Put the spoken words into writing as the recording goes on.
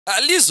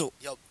Lizo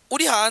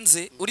uri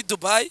hanze uri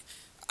Dubai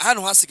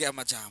hano hasigaye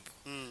amajambo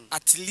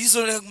ati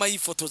Lizo ngoma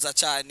yifotoza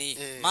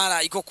cyane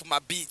mara iko ku ma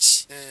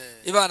beach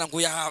ibana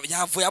ngo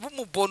yavuye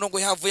abumubono ngo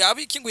yavuye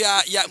abiki ngo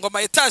ngo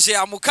ama etage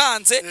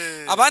yamukanze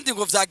abandi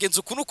ngo vyagenze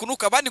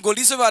ukunukunuka abandi ngo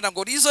Lizo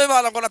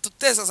ibana ngo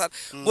natutesa sana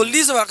ngo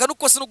Lizo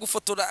bakanuko se no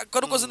gufotora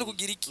kanuko se no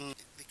kugira iki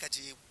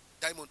rekaje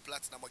Diamond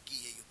Platinum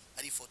agiyeyo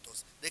ari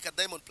photos reka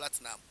Diamond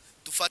Platinum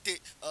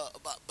dufate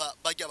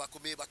bajya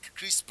bakomeye ba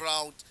Chris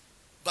Brown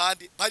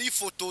bandi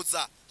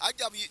barifotoza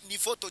ajya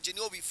NIFOTOJE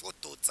niyo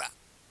bifotoza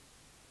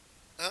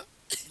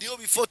niyo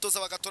bifotoza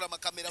bagatora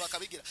amakamera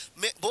bakabigira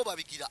bo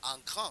babigira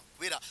encran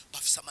kubera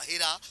bafise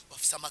amahera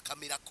bafise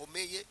amakamera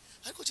akomeye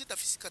ariko je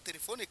ndafise ka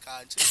telefone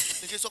kanje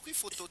ngezo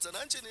kwifotoza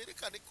nanje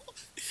nerekane ko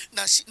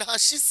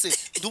nashise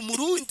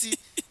ndumurundi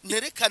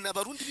nerekana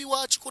abarundi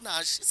biwacu ko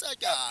nashise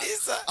ajya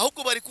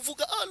ahubwo bari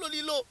kuvuga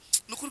LOLILO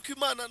nukuri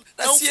kw'Imana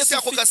nawe ufise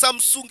ako ka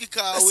Samsung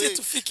kawe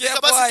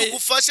basi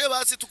tugufashe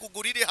basi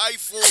tukugurire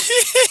iPhone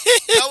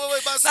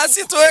nawe basi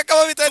nasi tuweka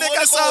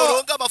babitereka sawa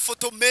uronga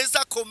amafoto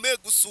meza akomeye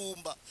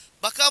gusumba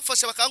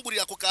bakafasha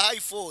bakangurira ako ka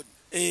iPhone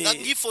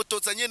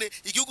ngifotoza nyene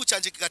igihugu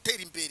canje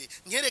kigatera imbere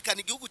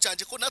nkerekana igihugu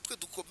canje ko natwe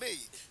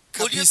dukomeye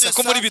kabisa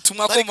ko muri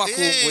bitumwa ko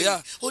makungu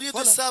ya Oriyo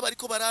dosaba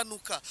ariko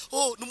baranuka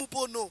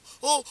numubono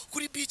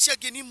kuri beach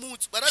yage ni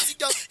mutu barazi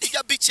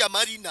ijya beach ya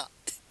Marina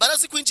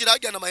barazi kwinjira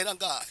hajya na mahera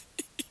ngahe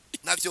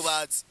navyo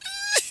bazi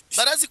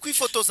barazi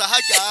kwifotoza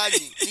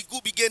hajyanye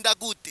bigenda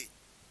gute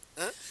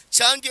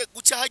change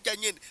guca hajya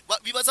nyene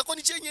bibaza ko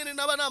nice nyene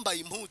nabanambaye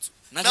impuzu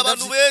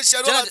nabantu benshi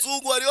ari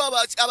abazungu ari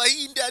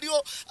abahinde ari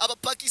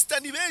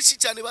abapakistani benshi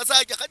cyane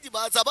bazajya kandi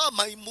baza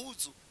bamaye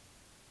impuzu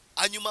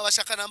anyuma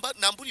bashaka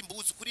nambura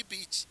impuzu kuri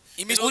beach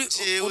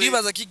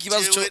uribaza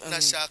kigibazo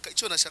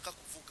cyo nashaka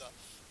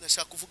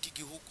kuvuga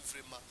igihugu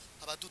vraiment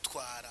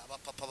abadutwara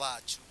abapapa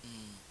bacu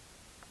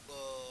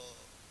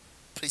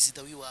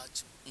president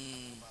wiwacu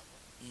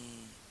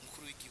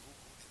mukuru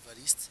w'igihugu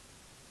Evariste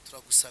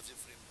turagusavye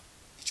vraiment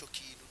ico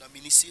kintu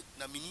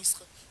na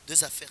ministre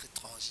des affaires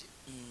étrangères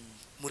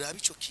murabe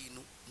ico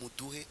kintu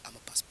muduhe ama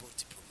passeport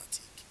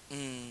diplomatique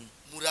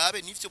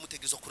murabe nivyo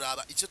mutegezo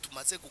kuraba ivyo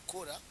tumaze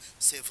gukora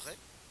c'est vrai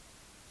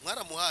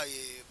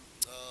mwaramuhaye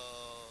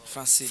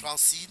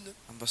Francine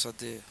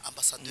ambassadeur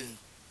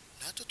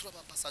nato turaba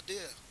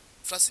ambassadeur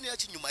Francine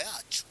yaci nyuma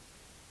yacu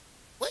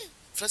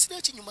Francine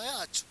yaci nyuma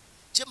yacu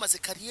je maze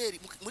carrière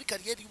muri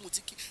carrière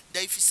y'umuziki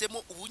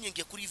ndayifisemo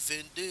ubunyenge kuri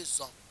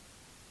 22 ans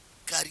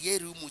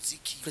carrière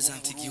y'umuziki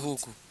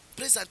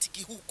present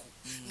igihugu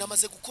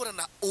namaze gukora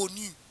na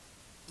ONU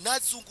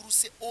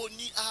nazunguruse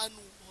ONU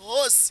ahantu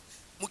hose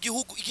mu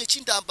gihugu igihe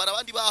cy'indambara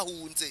abandi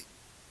bahunze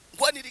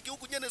ngwanira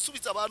igihugu nyene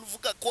subiza abantu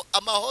uvuga ko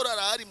amahoro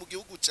arahari mu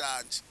gihugu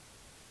canje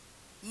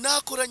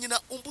nakoranye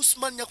na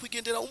ombudsman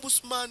nyakwigendera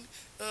ombudsman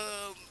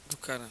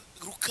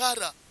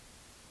Rukara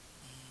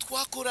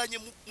twakoranye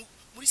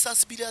muri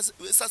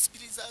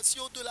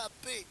sensibilisation de la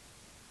paix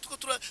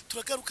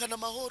turagarukana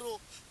amahoro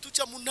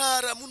tuja mu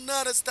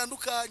ntara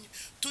zitandukanye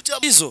tuja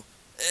izo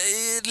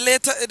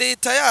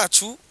leta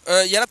yacu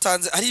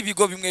yaratanze ari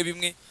ibigo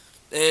bimwe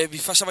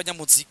bifasha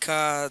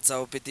abanyamuzika za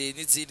OPD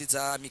n'izindi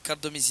za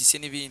Micardo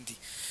Musicien n'ibindi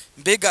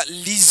mbega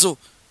Lizo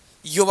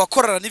iyo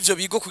bakorana n'ivyo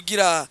bigo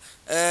kugira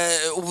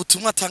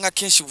ubutumwa atanga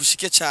kenshi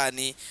bushike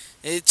cyane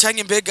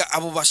canke mbega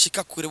abo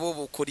bashika kure bo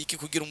bokora iki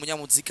kugira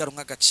umunyamuzika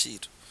runka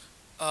agaciro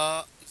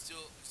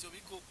ivyo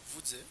bigo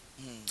vuze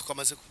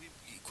tukamaze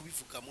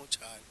kubivugamo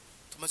cyane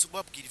tumaze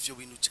kubabwira ivyo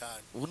bintu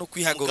cyane ubu no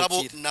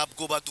kwihagurukira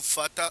nabwo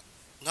badufata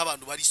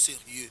nk'abantu bari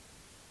serieux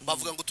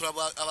bavuga ngo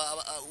turaba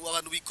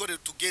abantu bikorera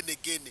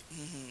tugenegene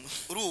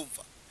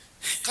urumva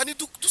kandi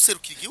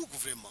duserukira igihugu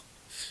vraiment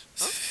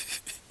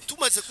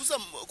tumaze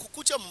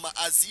kuja mu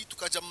Asie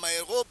tukaja mu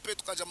Europe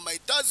tukaja mu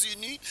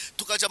États-Unis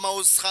tukaja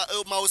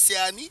mu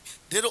Oceanie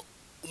rero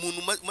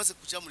umuntu maze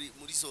kuja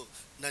muri zo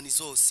nani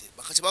zose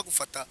bakaje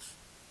bagufata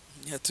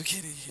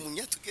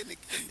nyatugenegene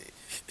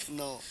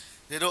no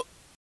rero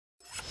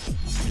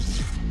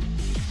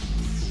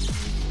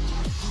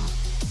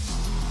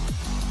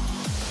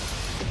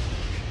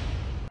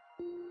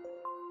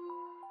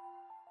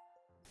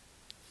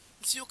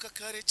Nsyuka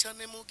kare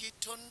cyane mu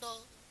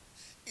gitondo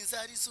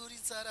inzari zuri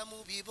zara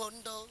mu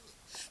bibondo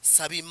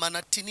saba Imana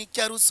ati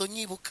n'icyaruso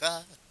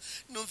nyibuka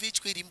numva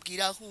ijwi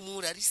rimbwira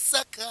humura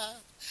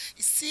risaka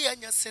isi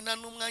yanyase na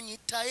n'umwanya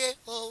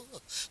itayeho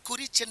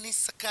kuri cye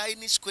nisakaye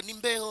nishwe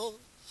n'imbeho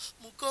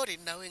mugore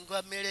nawe ngo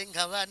amere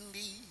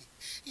nk'abandi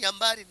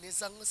yambare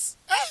neza nkose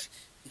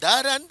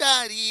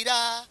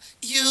ndarandarira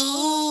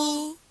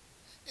you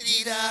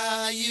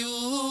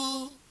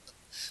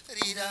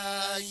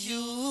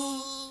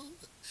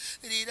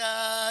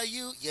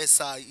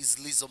yes I is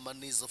Lizo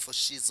Manizo for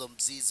shizo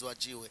mzizi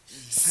wajiwe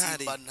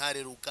simba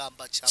ntare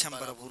rugamba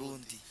chambara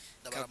Burundi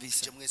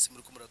kabisa mwese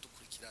muri ko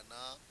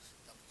muradukurikirana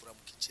ndamukura mu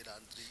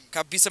kicerandri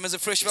kabisa meze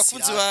fresh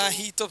bakunzi wa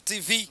Hit Top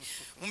TV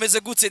mumeze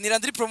gute ni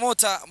Landry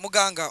promoter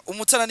muganga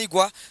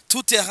umutananigwa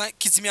tuteha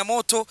kizimya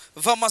moto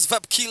Vamas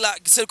Vap Killer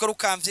giseruka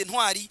rukamvye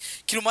ntwari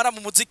kirumara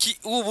mu muziki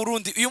w'u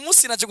Burundi uyu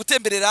munsi naje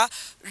gutemberera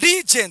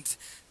legend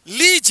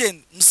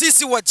Legend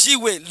msisi wa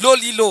jiwe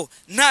Lolilo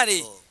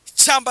Ntare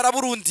Cyambara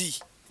Burundi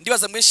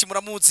ndibaza mwenshi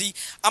muramuzi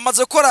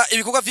amaze gukora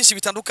ibikorwa byinshi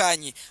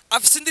bitandukanye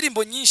afise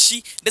indirimbo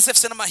nyinshi ndetse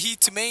afise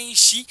n'amahit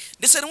menshi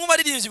ndetse n'umwe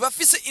baririmbyi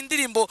bafise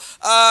indirimbo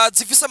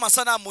zifise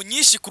amasanamu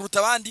nyinshi kuruta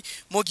abandi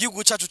mu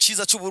gihugu cyacu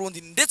ciza cy'u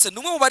Burundi ndetse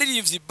n'umwe mu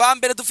baririmbyi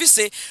bambere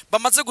dufise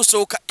bamaze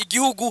gusohoka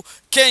igihugu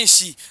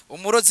kenshi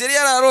umurozi yari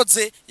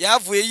yararoze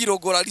yavuye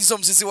yirogora rizo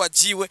mzizi wa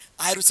jiwe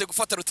aherutse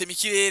gufata rutema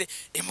ikirere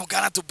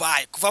imugana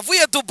Dubaï kuva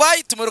avuye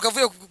Dubaï tumeruka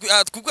avuye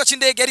kugwa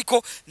c'indege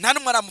ariko nta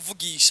numwe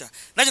aramuvugisha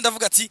nanjye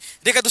ndavuga ati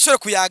reka dushore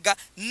kuyaga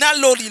na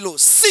Lolilo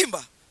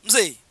Simba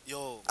mzee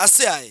yo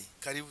aseaye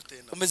karibu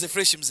tena umeze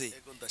fresh mzee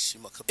ego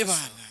ndashima kabisa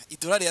ebana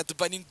idolari ya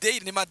Dubai ni day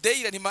ni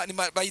madeira ni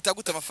bayita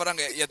gute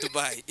amafaranga ya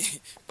Dubai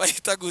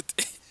bayita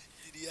gute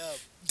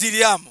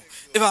diriamo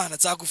ebana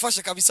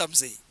zagufasha kabisa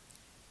mzee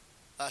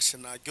asha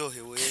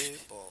naryohewe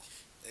bo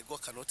ego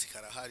kanoti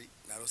karahari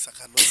narosa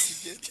kanoti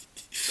je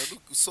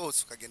ndo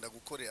gusohotse ukagenda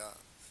gukorera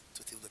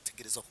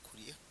tutegereza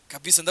kukuriya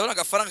kabisa ndabona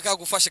agafaranga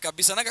kagufashe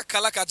kabisa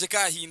n'agakala kaje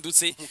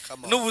kahindutse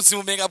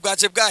n'ubuzima umenga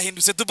bwaje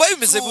bwahindutse Dubai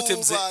bimeze gute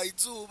mzee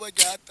izuba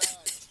ryataye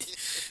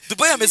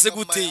Dubai ameze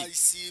gute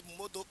isi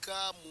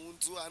modoka mu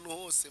nzu hano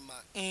hose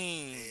man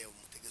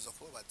umutegezo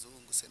ko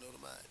bazungu se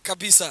normal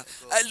kabisa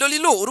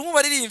Lolilo urumu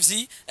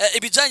baririmbyi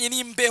ibijanye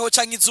n'imbeho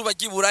canke izuba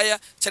ry'iburaya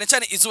cyane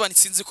cyane izuba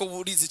nitsinzi ko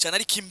burizi cyane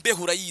ariko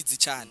imbeho urayizi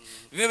cyane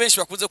bimwe benshi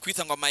bakunze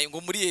kwita ngo amaye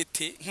ngo muri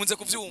ete nkunze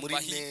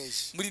kuvyumva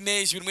muri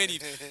neige bimwe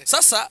n'ibyo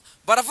sasa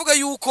baravuga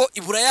yuko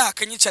iburaya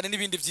hakanye cyane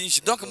n'ibindi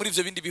byinshi donc muri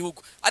ivyo bindi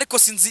bihugu ariko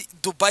sinzi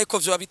Dubai ko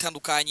vyo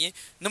bitandukanye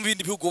no mu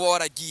bindi bihugu baba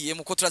waragiye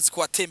muko turazi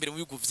ko watembere mu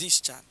bihugu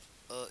byinshi cyane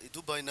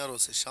Dubai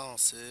narose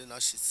chance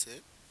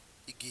nashitse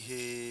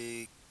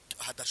igihe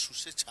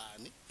hadashushe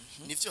cyane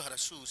nivyo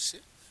harashushe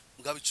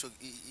mugabo ico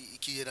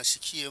igihe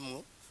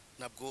rashikiyemo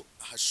nabwo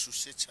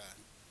hashushe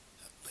cyane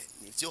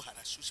nivyo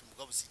harashushe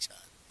mugabo si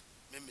cyane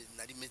meme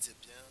nari meze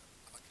bien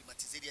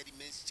abaklimatizeri yari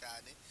menshi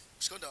cyane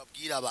ushaka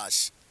ndababwira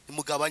abasha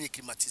nimugabanye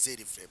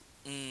klimatizeri vrema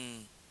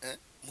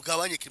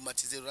mugabanye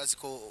klimatizeri urazi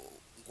ko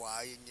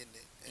ngwaye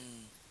nyene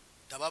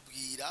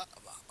ndababwira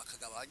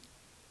bakagabanya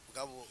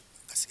mugabo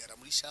gasigara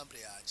muri chambre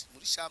yaje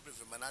muri chambre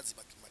vrema nazi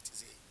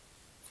baklimatizeri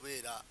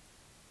kubera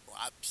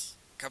wapi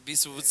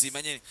kabisa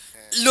ubuzima nyene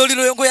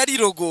Lolilo ngo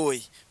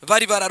yarirogoye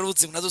bari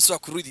bararuze munazosubira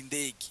kurura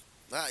indege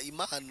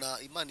imana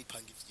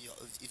ipanga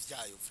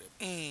ivyayo vrema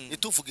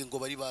nituvuge ngo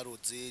bari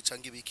baroze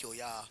canke ibiki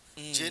oya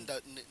je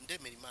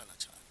ndemera imana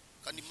cyane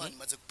kandi imana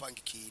imaze gupanga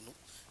ikintu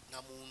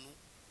nta muntu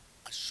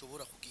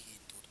ashobora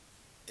kugihindura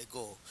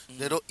ego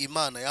rero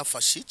imana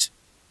yafashije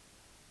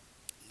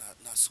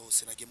na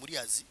sose nage muri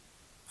Azi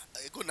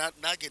ego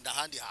nagenda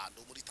handi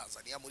hantu muri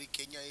Tanzania muri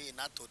Kenya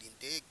natora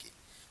indege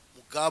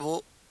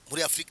mugabo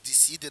muri Afrique du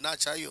Sud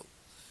nacayo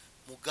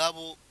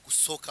mugabo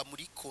gusoka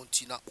muri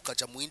continent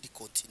ukaja mu yindi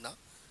continent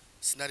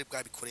sinari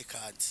bwabikore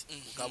kandi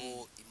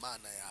mugabo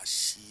imana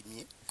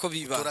yashimye ko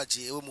biba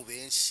torajewe mu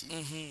benshi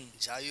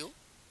njayo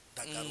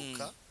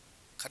ndagaruka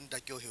kandi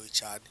ndaryohewe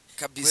cyane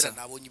kabisa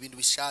nabonye ibintu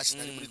bishasha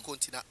nari muri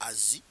continent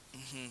Azi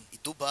i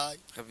Dubai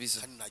kabisa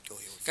kandi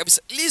naryohewe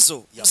kabisa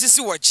Lizo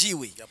msisi wa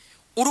jiwe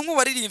urumwe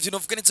baririmbyi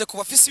novuga neze ko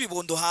bafise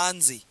ibibondo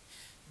hanze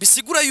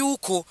bisigura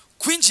yuko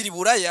kwinjira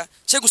iburaya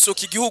cyo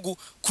gusohoka igihugu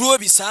kuri we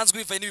bisanzwe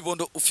bivaye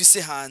n'ibibondo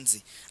ufise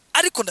hanze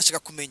ariko ndashaka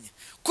kumenya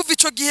kuva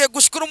ico gihe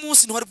gushikora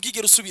umunsi ntwari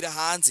bwigera usubira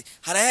hanze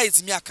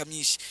haraheze imyaka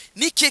myinshi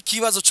nike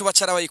kibazo cyo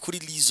bacarabaye kuri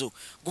Lizo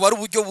ngo bari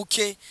uburyo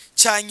buke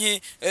cyanye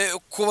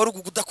ko bari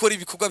kudakora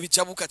ibikorwa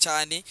bijabuka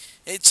cyane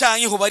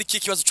cyanye ho bari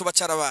kibazo cyo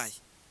bacarabaye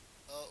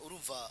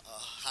urumva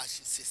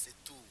hashise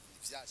setu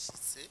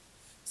vyashitse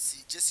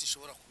je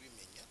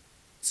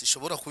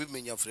sishobora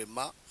kubimenya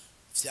vraiment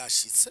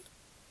vyashitse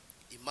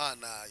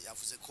imana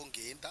yavuze ko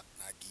ngenda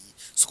nagiye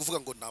si kuvuga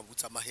ngo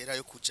nabuze amahera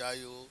yo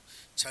kujayo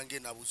canke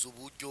nabuze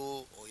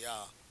uburyo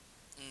oya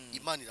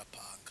imana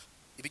irapanga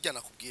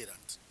ibijyana kubwira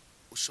nti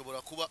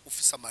ushobora kuba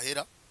ufise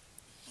amahera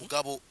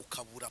mugabo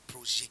ukabura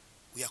projet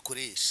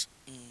uyakoresha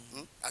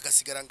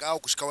agasigara ngaho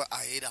gushika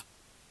ahera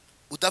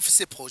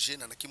udafise projet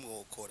na nakimwe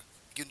wokora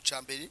ikintu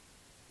cyambere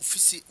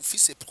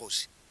ufise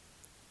projet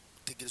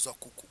utegerezwa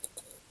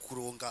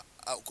kuronga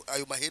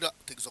ayo mahera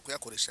utegerezwa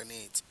kuyakoresha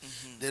neza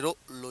rero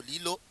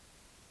Lolilo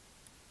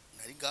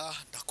nari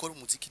ngaha ndakora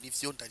umuziki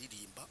n'ivyo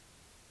ndaririmba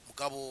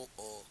mugabo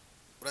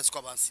urazi ko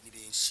abansi ni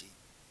benshi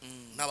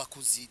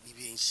n'abakuzi ni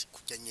benshi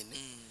kujya nyene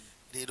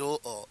rero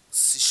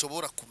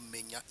sishobora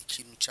kumenya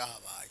ikintu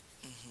cyahabaye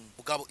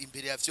mugabo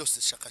imbere ya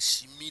vyose shaka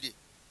shimire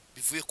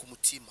bivuye ku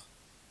mutima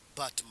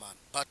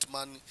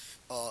Batman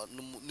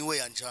niwe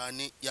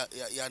yanjane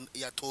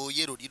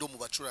yatoye Lolilo mu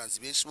bacuranzi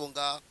benshi bo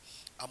ngaha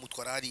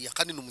amutwara hariya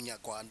kandi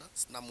n'umunyarwanda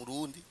na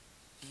murundi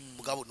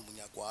mugabo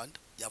n'umunyarwanda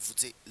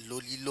yavuze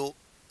Lolilo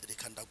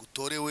reka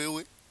ndagutore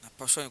wewe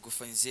napashwa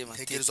kufanyizia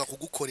mateka tegerezwa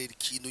kugukorera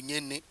ikintu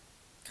nyene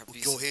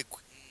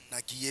uryohekwe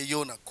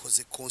nagiyeyo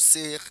nakoze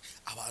concert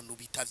abantu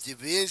bitavye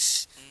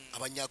benshi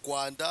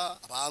abanyarwanda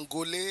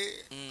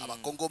abangole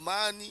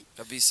abakongomani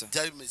kabisa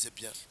byari bimeze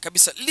bien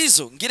kabisa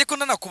Lizo ngire ko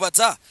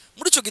nanakubaza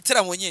muri ico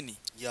giteramo nyene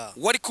yeah.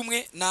 wari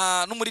kumwe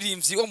na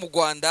n'umuririmbyi wo mu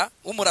Rwanda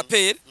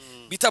w'umuraperi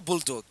bita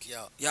Bulldog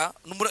ya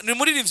ni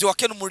umuririmbyi wa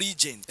Ken muri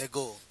legend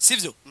ego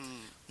sivyo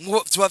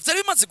ngo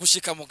byari bimaze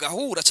gushika mu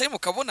gahura cyari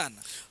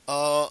mukabonana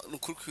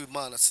nukuri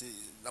kw'Imana si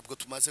nabwo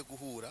tumaze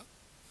guhura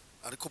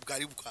ariko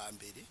bwari bwa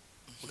mbere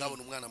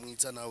mugabona umwana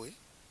mwiza nawe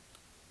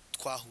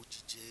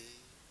twahujije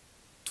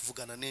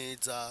tuvugana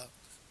neza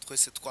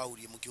twese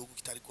twahuriye mu gihugu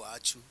kitari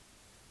kwacu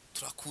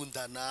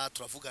turakundana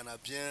turavugana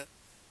bien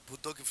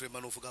Bulldog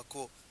vraiment uvuga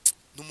ko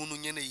n'umuntu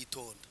nyene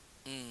yitonda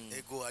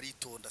ego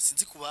aritonda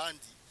sinzi ku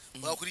bandi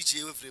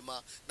bakurikiyewe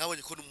vraiment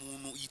nabonye ko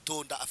n'umuntu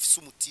yitonda afise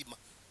umutima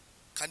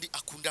kandi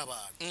akunda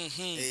abantu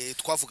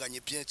twavuganye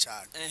bien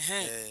cyane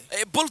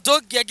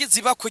Bulldog yagize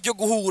ibako ryo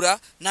guhura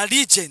na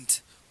legend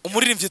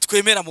umuririmbyi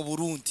twemera mu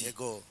Burundi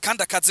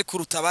kandi akaze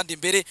kuruta abandi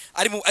mbere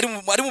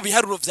ari mu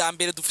biharuro vya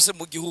mbere dufise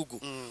mu gihugu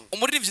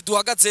umuririmbyi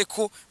duhagaze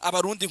ko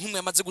abarundi nk'umwe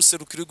yamaze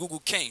guserukira igihugu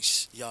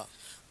kenshi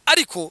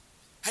ariko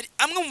hari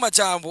amwe mu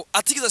majambo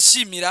atigiza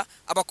shimira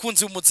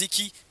abakunzi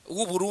b'umuziki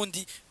w'u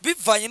Burundi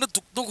bivanye no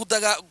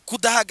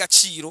kudaha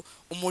agaciro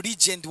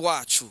umulegend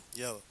wacu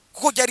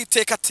kuko ryari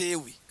iteka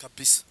tewe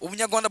kabisa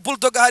umunyarwanda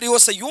Bulldog hari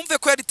hose yumve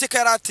ko yari iteka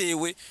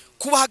yaratewe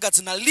kuba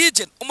hagaze na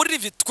legend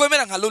umuririmbyi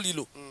twemera nka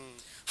Lolilo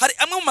hari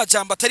amwe mu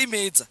majambo atari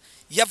meza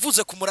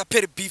yavuze ku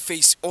muraperi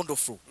B-Face on the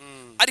floor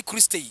ari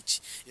kuri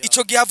stage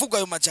ico gihe avugwa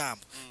ayo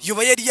majambo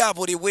yoba yari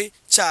yaborewe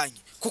cyane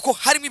kuko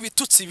harimo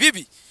ibitutsi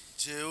bibi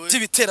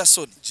by'ibitera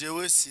soni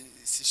jewe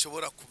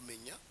sishobora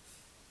kumenya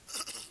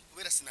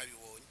kubera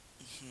sinabibonye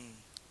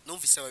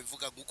numvise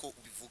babivuga guko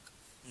ubivuga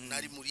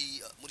nari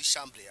muri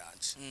chambre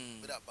yanje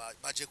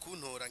baje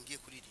kuntora ngiye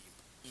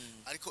kuririmba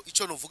ariko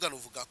ico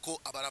novuga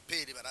ko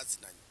abaraperi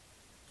barazinanye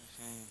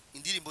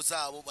indirimbo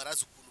zabo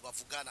barazi ukuntu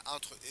bavugana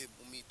entre eux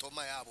mu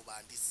mitoma yabo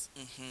bandise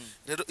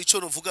rero ico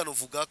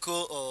novuga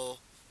ko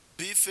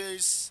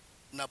B-Face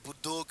na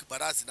Bulldog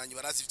barazinanye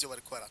barazi ivyo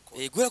bariko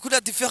barakora gura kuri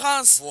la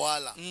différence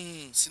voilà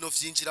sino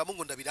vyinjiramo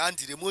ngo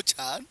ndabirandiremo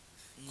cyane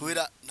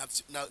kubera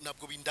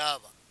nabwo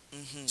bindaba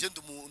je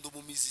ndu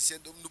musicien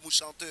ndu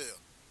chanteur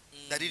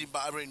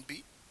ndaririmba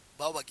R&B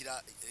bawo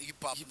bagira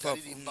hip hop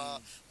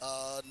ndaririmba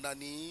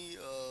nani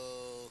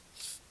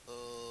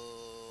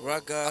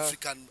raga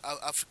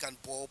African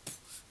pop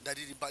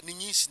ndaririmba ni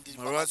nyinshi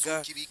ndirimba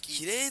mazuki biki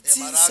kireti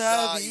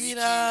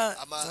sabira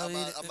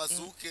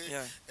amazuke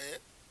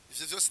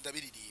ivyo vyose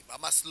ndabiririmba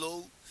ama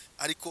slow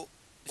ariko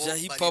ja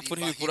hip hop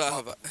ni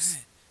kurahaba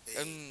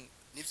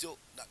nivyo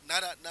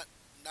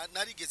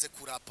narigeze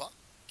kurapa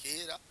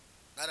kera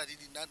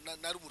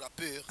nari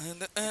umurapeur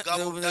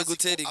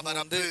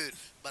abarapeur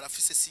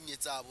barafise sinye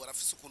zabo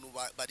barafise ukuntu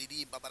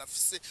baririmba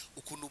barafise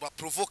ukuntu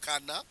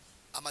baprovokana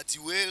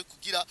amadiwe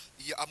kugira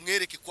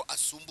amwereke ko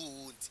asumba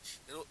uwundi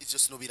rero ivyo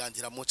sino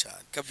birandiramo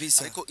cyane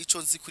kabisa ariko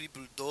ico nzi kuri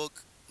Bulldog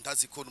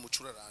ndazi ko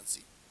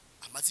n'umucuraranzi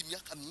amazi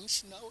imyaka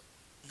myinshi nawe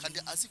kandi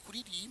azi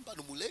kuririmba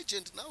no mu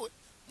legend nawe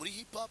muri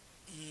hip hop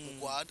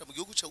mu Rwanda mu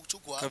gihugu cy'u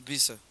Rwanda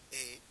kabisa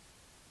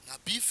na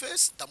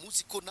B-Face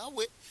ndamuzi ko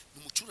nawe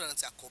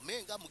n'umucuraranzi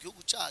akomenga mu gihugu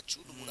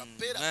cyacu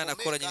n'umurapera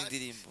akomenga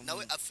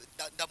nawe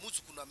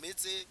ndamuzi ukuntu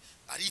ameze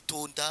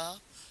aritonda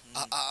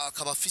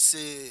akaba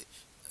afise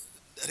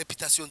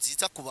reputation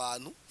nziza ku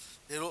bantu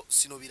rero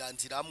sino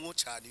birandiramwo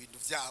cyane ibintu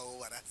vyaho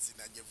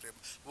barazinanye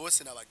vraiment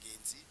bose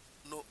nabagenzi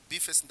no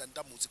B-Face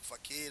ndamuzi kuva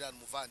kera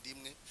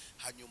n'umuvandimwe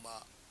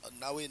hanyuma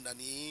nawe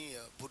nani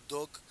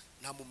Bulldog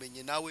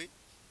namumenye nawe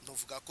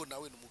ndovuga ko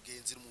nawe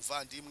n'umugenzi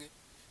n'umuvandimwe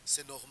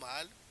c'est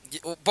normal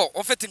bon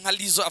en fait nka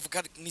Lizo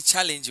avuga ni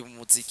challenge mu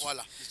muziki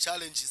voilà ni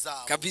challenge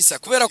zabo kabisa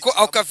kubera ko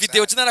ako ka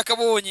video cyane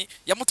nakabonye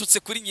yamututse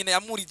kuri nyina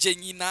yamurije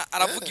nyina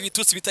aravuga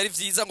ibitutsi bitari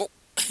vyiza ngo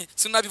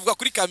sinabivuga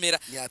kuri kamera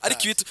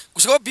ariko ibitu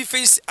gushaka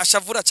B-Face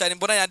ashavura cyane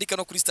mbona yandika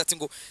no kuri stat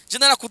ngo je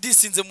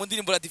narakudisinze mu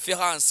ndirimbo la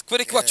différence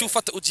kubera ko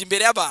wacufata uji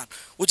imbere y'abantu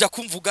uja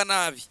kumvuga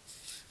nabi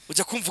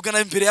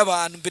imbere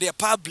y'abantu imbere ya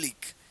public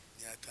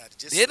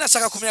rero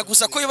nashaka kumenya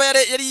gusa ko yoba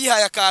yari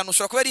yihaye akantu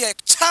ushobora kuba yari yihaye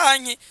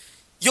cyane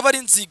yo bari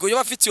nzigo yo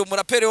bafitiye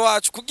umuraperi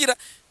wacu kugira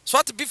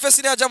swat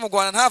B-Face yaje mu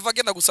Rwanda ntava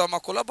agenda gusaba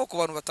amakolabo ku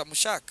bantu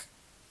batamushaka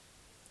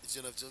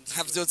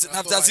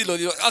ntavyazi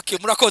Lolilo okay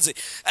murakoze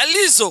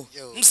Lizo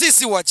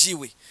msisi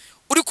wajiwe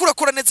uri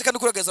kurakora neza kandi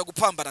kurageza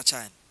gupambana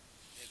cyane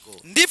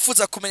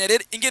ndifuza kumenya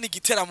rero ingene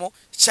igiteramo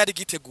cyari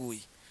giteguye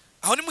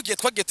aho ni mu gihe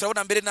twagiye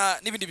turabona mbere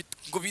n'ibindi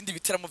ngo bindi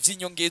biteramo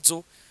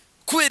vy'inyongezo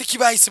kubera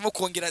ikibahisemo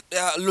kongera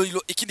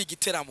Lolilo ikindi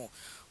giteramo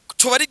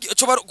coba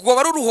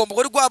ari uruhombo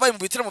rwari rwabaye mu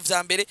bitiramo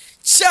vya mbere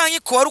cyanye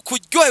ko ari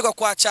kuryoherwa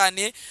kwa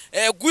cyane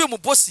guyo mu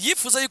boss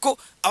yifuza yuko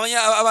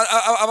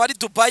abari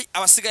Dubaï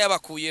abasigaye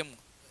abakuyemo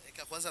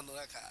reka kwanza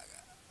ndora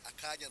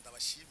akanya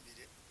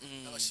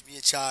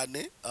ndabashimiye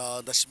cyane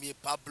ndashimiye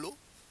Pablo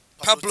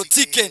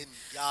Tiken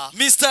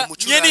Mr.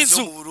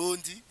 Nyeninzu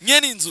Burundi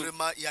Nyeninzu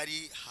vraiment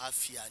yari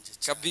hafi yanje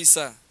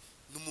kabisa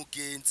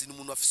n'umugenzi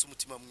n'umuntu afise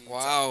umutima mwiza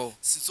wow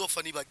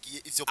sinzofa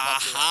nibagiye ivyo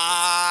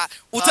aha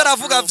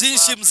utaravuga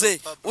byinshi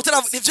mze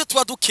ivyo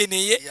tuba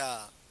dukeneye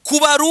yeah ku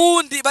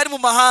barundi bari mu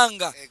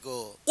mahanga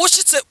ego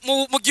ushitse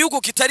mu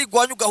gihugu kitari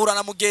gwanyu ugahura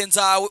na mugenzi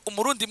wawe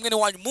umurundi mwene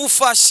wanyu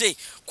mufashe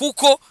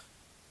kuko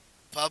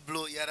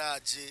Pablo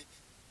yaraje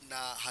na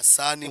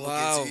Hasani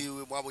mugenzi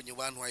wiwe mwabonye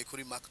bantwaye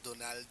kuri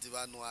McDonald's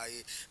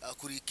bantwaye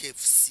kuri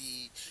KFC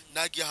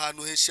nagiye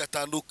ahantu henshi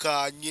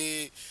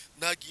atandukanye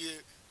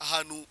nagiye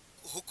ahantu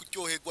ho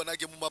kuryoherwa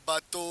nagiye mu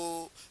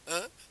mabato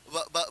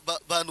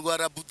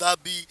bandwara Abu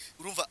Dhabi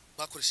urumva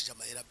bakoresheje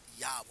amahera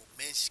yabo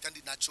menshi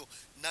kandi naco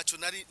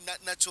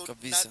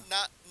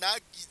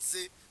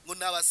nagize ngo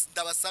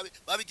ndabasabe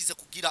babigize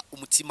kugira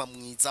umutima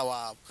mwiza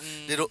wabo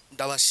rero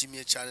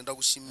ndabashimiye cyane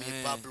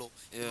ndagushimiye Pablo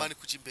imana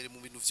kuja imbere mu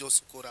bintu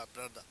byose ukora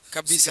brother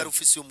kabisa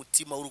ufise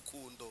umutima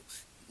w'urukundo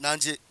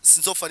nanje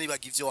sinzofa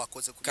nibaga ivyo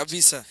wakoze kuri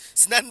kabisa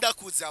sinari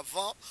ndakuze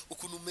avant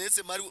ukuntu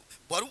meze mari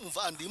wari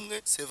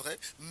umuvandimwe c'est vrai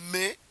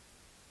mais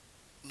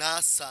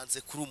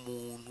nasanze kuri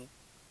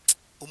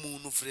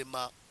umuntu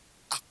vraiment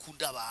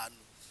akunda abantu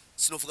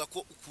sinovuga ko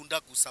ukunda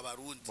gusa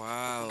abarundi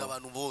ukunda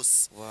abantu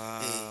bose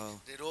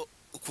rero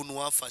ukuntu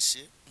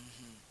wafashe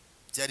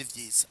byari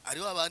byiza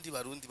ariho abandi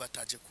barundi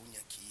bataje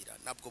kunyakira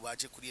nabwo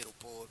baje kuri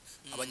aeroport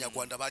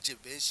abanyarwanda baje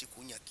benshi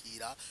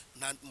kunyakira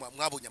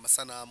mwabonye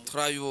amasanamu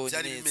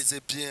byari bimeze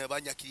bien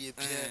banyakiriye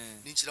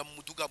bien ninjira mu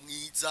muduga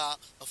mwiza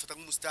bafata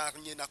nk'umustar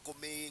nye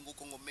nakomeye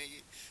nguko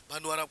ngomeye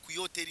bantu bara ku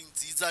hotel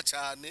nziza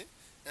cyane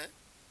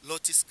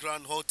Lotus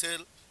Grand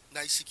Hotel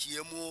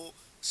nayishikiyemo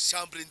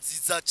chambre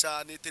nziza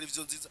cyane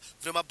television nziza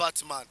vraiment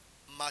Batman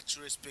much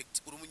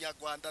respect uri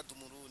umunyarwanda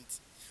dumurundi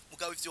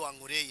mugabe ivyo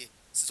wankoreye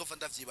sizofa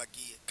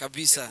ndavyibagiye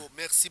kabisa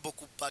merci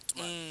beaucoup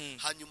Batman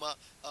hanyuma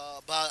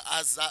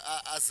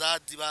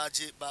azadi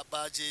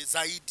baje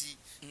zaidi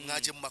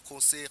mwaje mu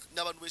maconcert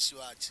n'abantu benshi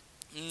baje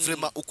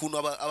vraiment ukuntu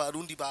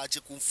abarundi baje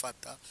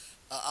kumfata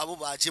abo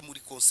baje muri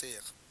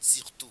concert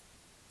surtout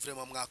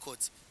vraiment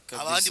mwakoze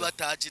abandi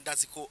bataje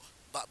ndazi ko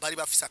bari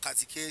bafise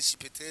akazi kenshi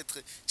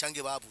peut-être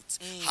cange babutse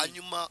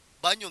hanyuma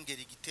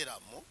banyongera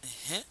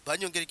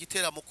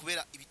igiteramo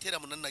kubera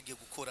ibiteramo nanagiye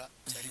gukora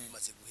cyari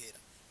bimaze guhera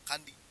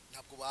kandi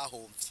ntabwo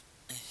bahomvye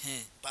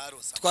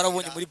barosa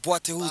twarabonye muri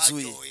boîte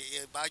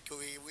huzuye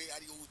baryohewe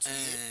ari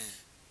huzuye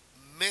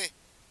mais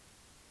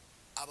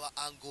aba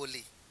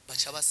angolais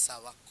bacha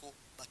basaba ko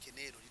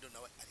bakeneye Lolilo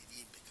nawe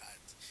aririmbe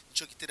kandi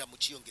nico giteramo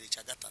ciyongere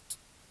ca gatatu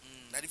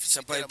nari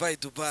fise bye bye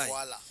Dubai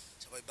voilà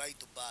bye bye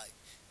Dubai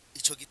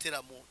ico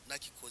giteramo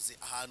nakikoze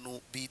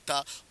ahantu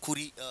bita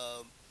kuri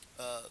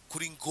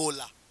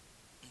Ngola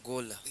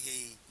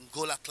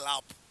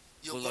Club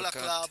yo Ngola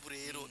Club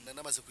rero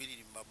nanamaze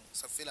kwiririmba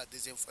ça fait la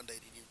deuxième fois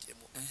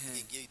ndayiririmbiyemo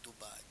ngiye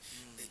Dubai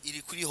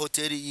iri kuri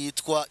hotel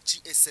yitwa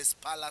GSS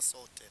Palace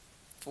Hotel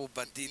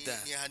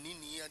Badida ni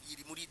hanini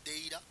iri muri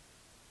Deira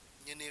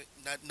nyene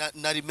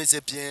nari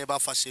meze bien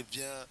bafashe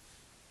bien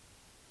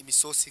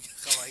imisosi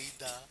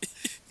kawaida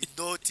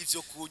indoti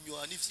vyo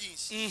kunywa ni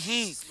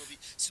vyinshi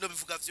sino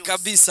bivuga vyose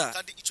kabisa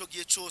kandi ico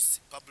gihe cyose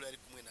Pablo yari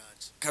kumwe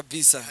nanje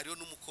kabisa hariyo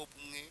n'umukobwa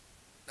umwe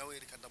nawe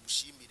reka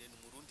ndamushimire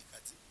n'umurundi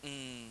kazi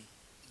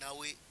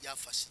nawe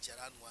yafashije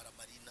arantwara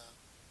Marina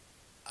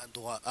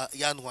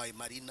yantwaye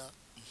Marina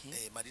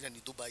Marina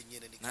ni Dubai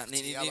nyene ni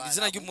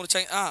izina ry'umuntu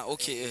cyane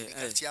okay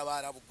kati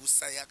y'abarabu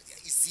gusa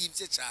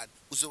izimvye cyane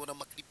uzobona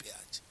amaklipe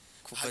yanje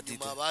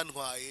hanyuma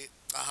bantwaye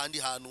ahandi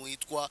hantu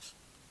hitwa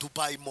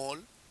Dubai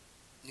Mall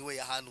niwe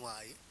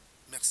yahantwaye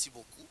merci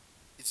beaucoup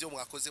ivyo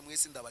mwakoze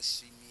mwese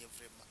ndabashimiye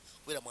vraiment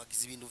kubera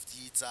mwagize ibintu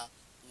vyiza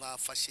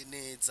mwafashe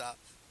neza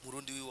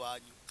murundi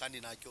wiwanyu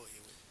kandi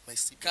naryohewe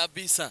merci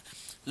kabisa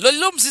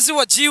Lolilo mzizi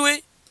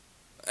wajiwe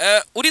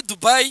uri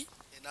Dubai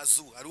na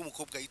Zu ari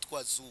umukobwa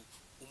yitwa Zu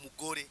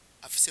umugore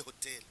afise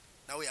hotel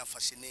nawe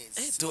yafashe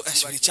neza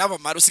ashobora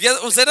icyamamara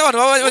uzene abantu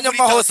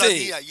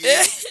b'abanyamahose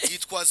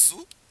yitwa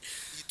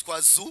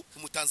Zu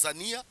mu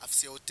Tanzania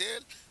afise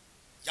hotel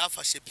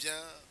yafashe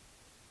bien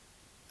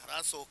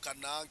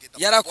arasohokana ngenda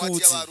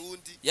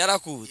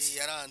yarakuzi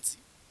yaranzi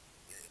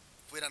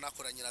kubera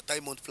nakoranye na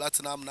Diamond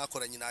Platinum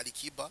nakoranye na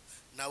Alikiba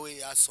nawe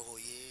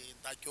yasohoye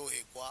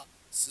ndaryoherwa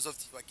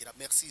sizovyibagira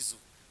merci Zu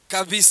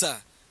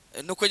kabisa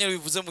nuko nyine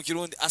bivuze mu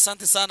Kirundi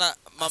asante sana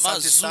mama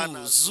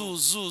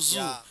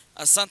Zu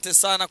asante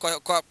sana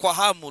kwa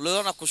hamu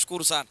leo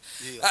nakushukuru sana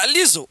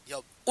Lizo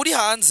uri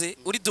hanze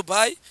uri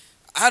Dubai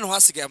hano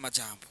hasigaye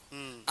amajambo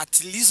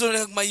ati Lizo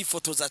ngoma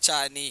yifotoza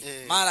cyane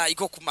mara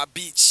iko ku ma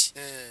beach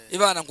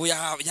ibana ngo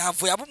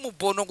yavuye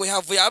abumubono ngo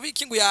yavuye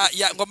abiki ngo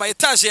ngo ama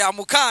etage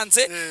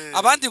yamukanze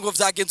abandi ngo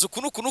vyagenze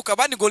ukunukunuka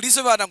abandi ngo Lizo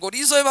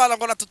ibana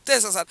ngo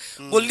natutesa sana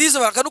ngo Lizo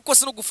bakanuko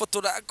se no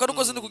gufotora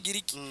kanuko se no kugira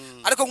iki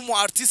ariko nk'umu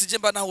artist je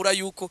mba nahura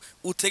yuko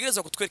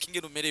utegereza kutwereka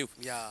ingene umerewe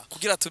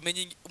kugira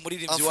tumenye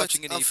umuririmbyi wacu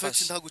ingene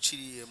yifashe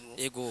ndaguciriyemwo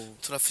yego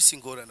turafise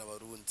ingorana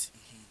abarundi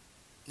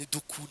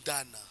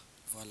nidukundana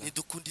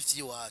nidukunda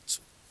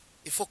ivy'iwacu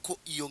ifoko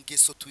iyo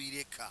ngeso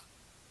tuyireka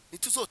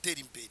nituzotera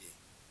imbere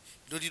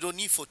Lolilo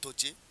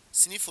nifotoje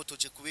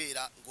sinifotoje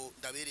kubera ngo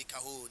ndabereka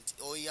hondi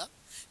oya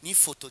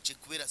nifotoje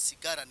kubera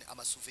sigarane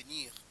ama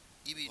souvenir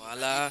y'ibintu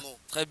Voilà, narimwo.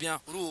 très bien.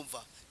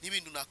 Urumva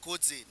n'ibintu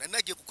nakoze nari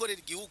nagiye gukorera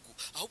igihugu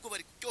ahubwo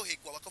bari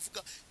kuryoherwa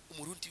bakavuga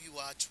umurundi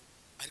w'iwacu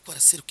ariko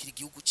araserukira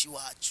igihugu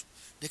cy'iwacu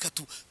reka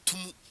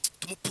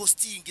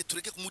tumupostinge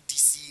tureke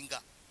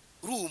kumudisinga.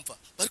 Urumva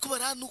bariko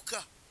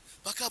baranuka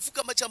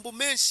bakavuga amajambo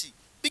menshi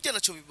bijya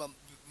naco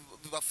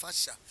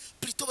bibafasha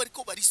plutôt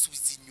bariko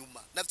barisubiza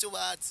inyuma navyo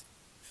bazi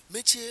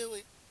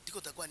mechewe ndiko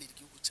ndagwanira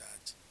igihugu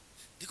cyaje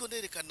ndiko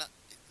nerekana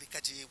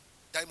reka jewe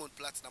Diamond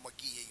Platinum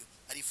agiyeyo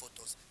ari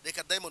photos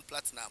reka Diamond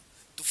Platinum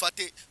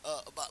dufate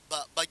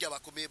bajya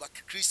bakomeye ba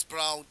Chris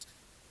Brown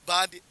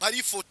bandi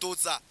bari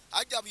photoza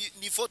ajya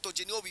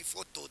NIFOTOJE niyo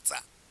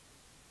bifotoza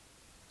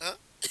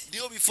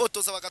niyo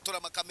bifotoza bagatora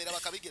amakamera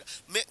bakabigira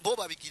bo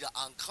babigira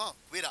encran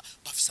kubera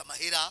bafise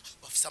amahera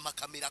bafise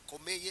amakamera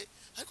akomeye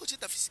ariko je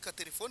ndafise ka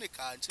telefone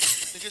kanje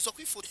ntegezo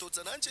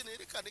kwifotoza nanje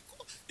nerekane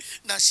ko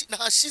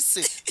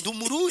nashise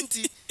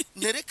ndumurundi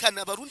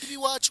nerekana abarundi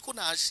biwacu ko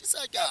nashise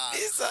ajya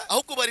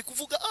ahubwo bari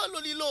kuvuga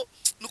LOLILO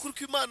nukuri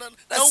kw'Imana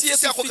nawe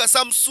ufise ako ga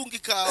Samsung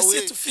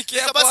kawe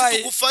basi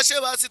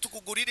tugufashe basi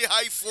tukugurire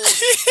iPhone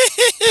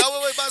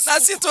nawe basi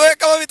nasi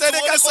tuweka bo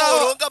bitereka sawa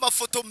uronga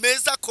amafoto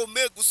meza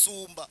akomeye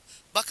gusumba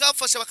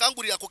bakafasha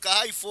bakangurira ako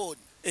ka iPhone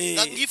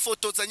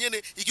ngifotoza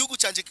nyene igihugu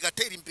canje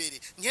kigatera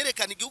imbere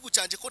nkerekana igihugu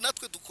canje ko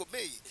natwe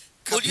dukomeye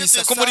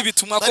kabisa ko muri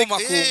bitumwa ko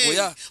makungu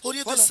ya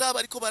Oliye de saba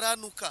ariko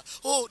baranuka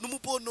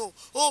numubono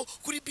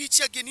kuri beach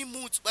yage ni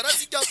mutsu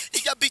barazi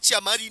ijya beach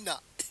ya Marina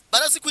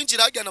barazi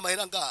kwinjira hajya na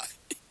mahera ngahe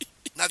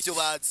navyo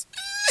bazi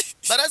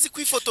barazi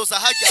kwifotoza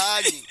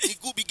hajyanye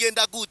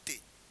bigenda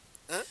gute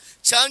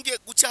change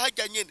guca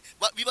hajya nyene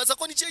bibaza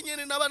ko nice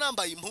nyene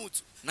nabanambaye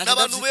impuzu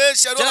nabantu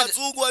benshi ari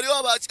abazungu ari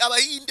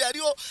abahinde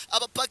ari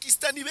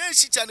abapakistani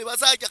benshi cyane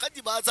bazajya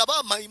kandi baza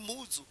bamaye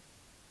impuzu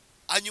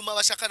anyuma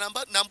bashaka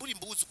nambura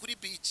imbuzu kuri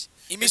beach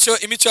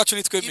imico yacu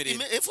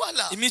nitwemerera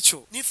voilà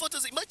imico ni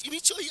photos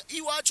imico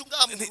iwacu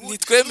ngamu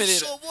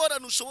nitwemerera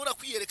nushobora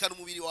kwiyerekana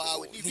umubiri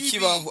wawe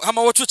nikibaho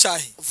hama wocu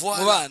cyahe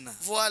mu bana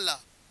voilà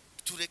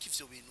tureke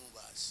ivyo bintu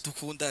bazi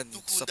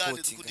dukundane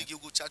supporting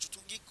igihugu cyacu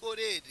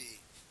tugikorere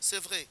c'est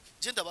vrai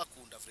je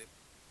ndabakunda vraiment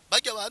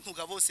bajya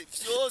bantuga bose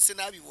byose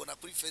nabibona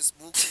kuri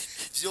Facebook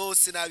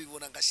byose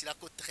nabibona ngashira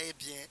ko très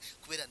bien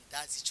kubera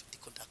ndazi ico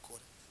ndiko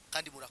ndakora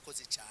kandi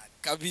murakoze cyane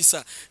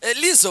kabisa.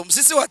 Lizo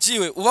msisi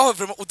wajiwe ubaho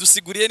vraiment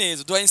udusiguriye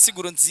neza duha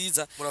insiguro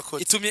nziza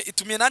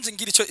itumye nanje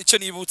ngira ico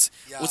nibutse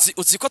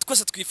uziko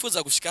twese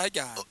twifuza gushika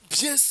hajya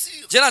bien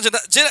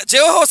sûr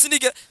jewe hose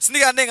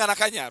sindiga ndengana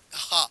kanyara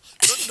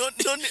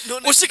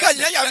no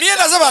ushikanye ya mie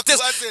nazo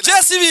bateza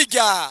jesi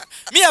biga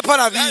mie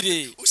hapana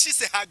bire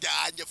ushise hajya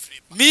anje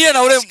frame mie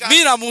na ule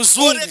mie na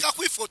muzungu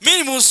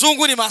mie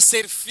muzungu ni ma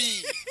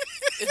selfie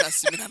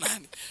simina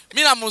nani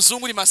mie na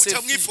muzungu ni ma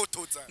selfie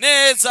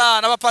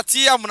neza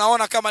nabapatia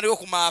mnaona kama niko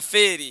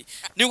kumaferi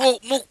niko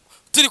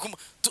turi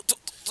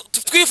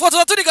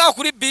twifotoza turi gaho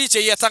kuri beach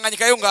ya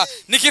Tanganyika yonga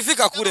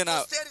nikifika kure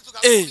na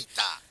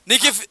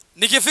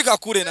nikifika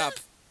kure napo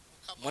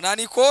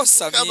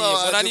munanikosa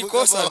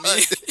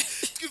mie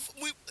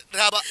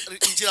raba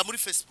injira muri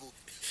Facebook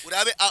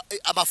urabe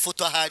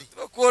amafoto ahari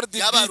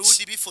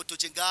y'abarundi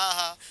bifotoje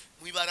ngaha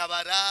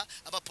mwibarabara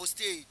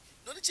abaposter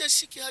none je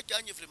shiki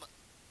hajyanye vraiment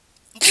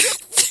mbure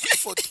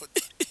kwifoto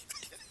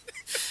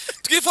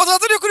twifotoza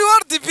turi kuri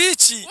World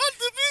Beach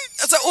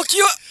asa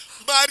ukiwa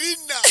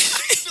Marina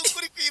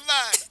kuri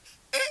kw'Imana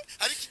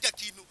hari kijya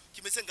kintu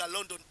kimeze nga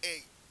London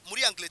A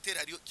muri Angleterre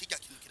hari kijya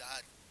kintu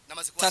kirahari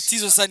namaze kwa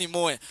tatizo sani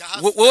moya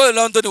wewe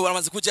London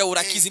uramaze kuja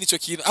urakizi nico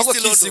kintu ako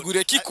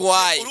kisiguriye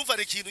kikwaye urumva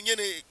re kintu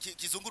nyene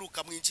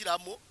kizunguruka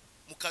mwinjiramo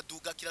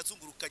mukaduga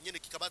kirazunguruka nyene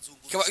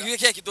kikabazunguruka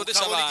kike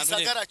kidodesha abantu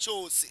gisagara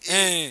cyose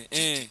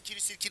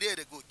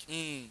kirere gutyo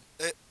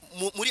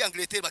muri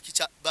Angleterre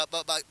bakica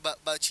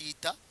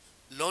bacita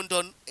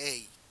London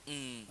A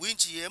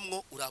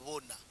winjiyemwo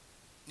urabona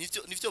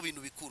nivyo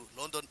bintu bikuru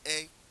London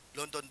A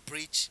London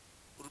Bridge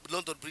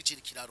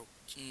ni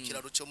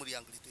kiraro cyo muri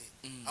Angleterre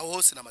aho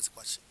hose namaze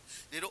kwashe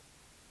rero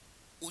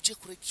uje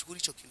kuri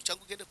ico kintu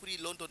cyangwa ugende kuri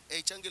London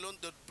A cyangwa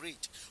London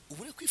Bridge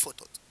ubure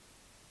kwifotoza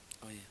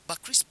ba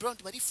Chris Brown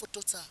bari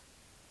fotoza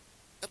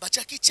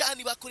bachaki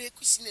cyane bakoreye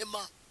ku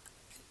cinema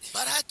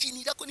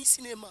barakinira ko ni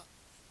cinema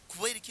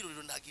kubera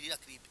ikirorero ndagirira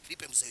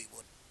clip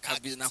muzeyibona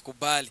kabisa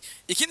nakubali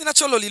ikindi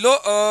naco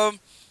LOLILO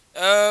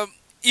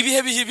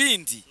ibihe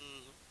bihibindi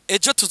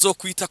ejo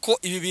tuzokwita ko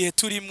ibi bihe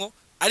turimo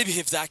ari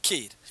bihe vya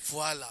kera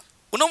voilà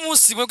uno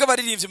munsi mwebwe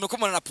baririmbye mwe ko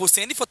mwana na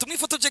posting n'ifoto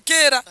mwifotoje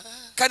kera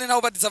kandi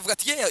naho badiza avuga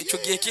ati ico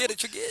gihe kera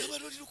ico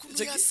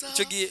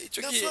gihe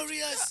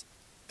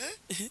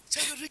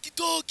cyangwa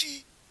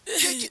rikidoki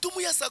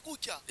kidumu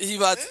yasakukya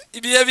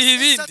ibihe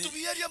bihibindi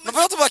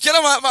nafa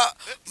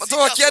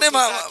tubakera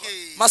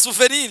ma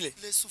souvenir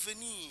les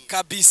souvenirs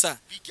kabisa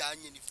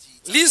bijanye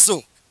n'ivyiza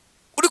Lizo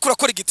uri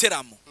kurakora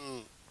igiteramo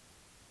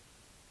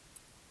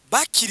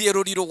bakiriye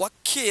LOLILO wa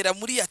kera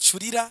muri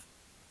yacurira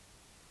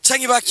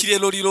canke bakiriye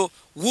LOLILO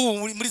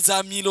muri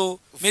za Milo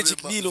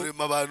Magic Milo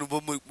vraiment abantu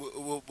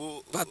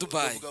ba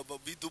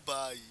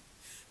Dubaï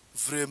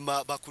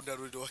vraiment bakunda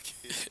LOLILO wa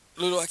kera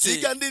LOLILO wa kera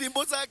ziga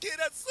ndirimbo za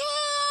kera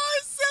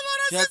zose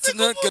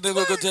yatina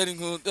kadego gotari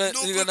nkunda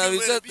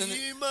nubwo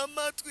bima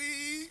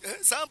matwi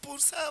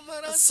 100%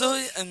 amaraso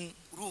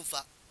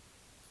urumva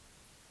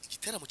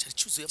igiteramo cyari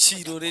cyuzuye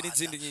kirore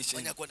n'izindi nyinshi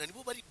abanyarwanda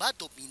nibo bari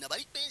badomina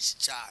bari benshi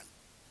cyane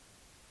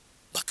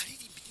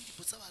bakaririmba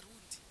indirimbo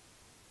z'abarundi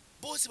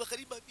bose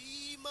bakaririmba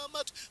bima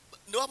matwi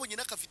nabonye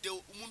n'aka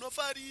video umuntu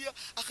afariya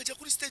akaja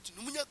kuri stage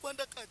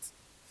n'umunyarwanda kazi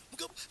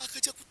mugabo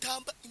akaja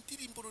kutamba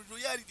indirimbo rero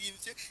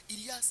yaririmbye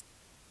Ilias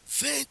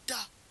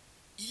 20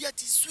 il y a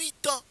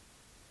 18 ans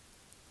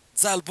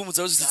za album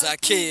zawe za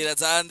kera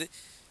zande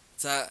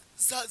za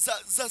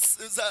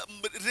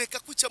reka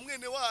kucha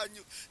mwene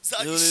wanyu za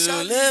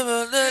ishali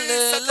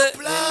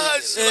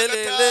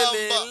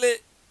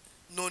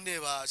none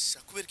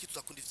basha kubera iki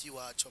tutakunda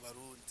ivyiwacu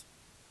abarundi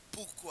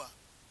pourquoi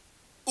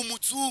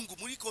umuzungu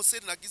muri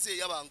concert nagize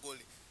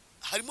y'abangole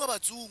harimo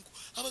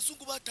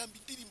abazungu batamba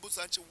indirimbo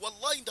zanje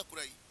wallahi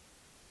ndakurayi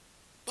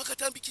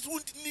bakatamba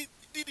ikirundi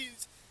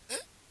ndirinze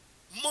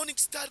Morning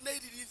Star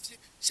nayiririvye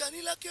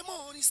shani like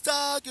Morning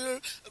Star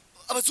girl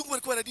abazungu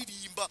bariko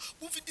bararirimba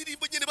umva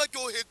indirimbo nyene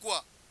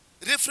baryoherwa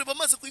refre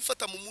bamaze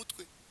kuyifata mu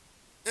mutwe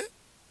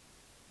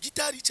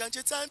gitari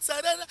canje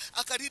tsansarara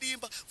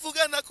akaririmba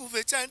vugana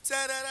kuve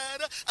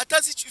tsansarara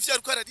atazi ivyo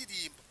ariko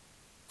araririmba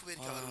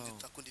kubera abarundi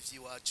tutakunda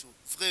ivyiwacu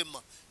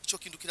vraiment ico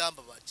kintu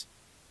kiramba baje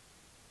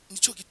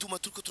nico gituma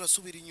turiko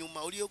turasubira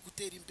inyuma uriyo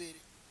gutera imbere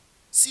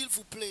s'il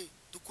vous plaît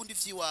dukunda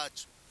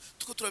ivyiwacu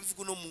tuko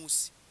turabivuga no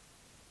musi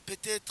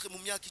peut-être mu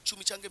myaka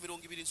 10 cyangwa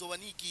 20 nzoba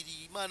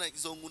nigiriye imana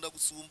izonkunda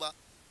gusumba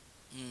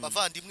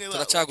bavandimwe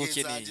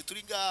turacagukeneye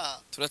turi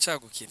ngaha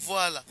turacagukeneye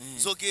voilà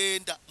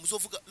zogenda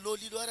muzovuga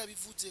lolilo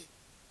arabivuze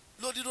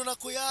lolilo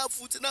nako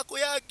yavuze nako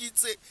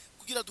yagize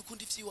kugira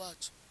dukunda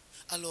ivyiwacu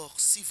alors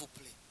s'il vous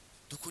plaît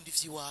dukunda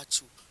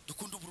ivyiwacu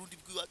dukunda uburundi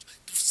bw'iwacu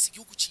dufise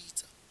igihugu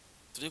ciza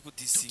turi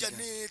kudisiga tujya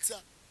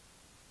neza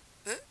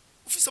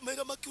ufise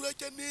amahera makuru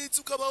ajya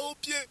neza ukabaho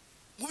pye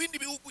mu bindi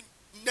bihugu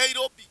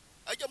Nairobi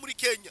ajya muri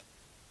Kenya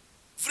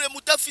vraiment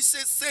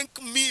udafise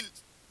 5000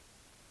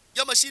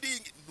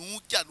 y'amashiringi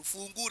nujya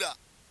nufungura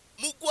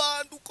mu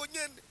Rwanda uko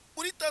nyene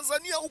muri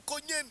Tanzania uko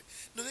nyene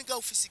none nga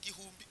ufise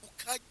igihumbi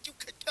ukajya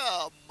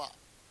ukaryama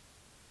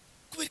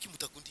kubera iki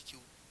mutakundi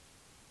igihugu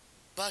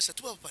basha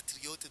tuba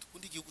patriote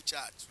dukundi igihugu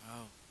cyacu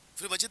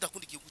vraiment je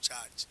ndakunda igihugu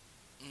cyacu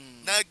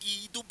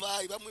nagi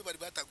Dubaï bamwe bari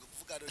batangwe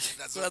kuvuga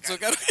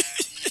nazoga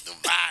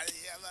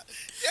Dubaï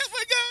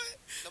yavuga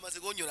namaze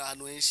gonyora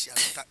ahantu henshi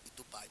hata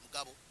Dubaï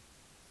mugabo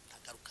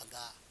ndagaruka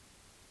ngaha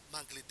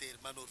Angleterre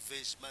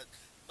Norvège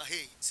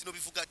hey sino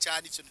bivuga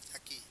cyane icyo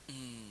nitaki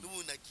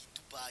n'ubu nagi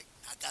Dubaï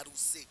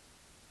nagaruse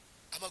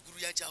amaguru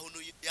yanje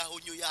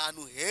yahonyo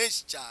yahantu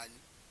henshi cyane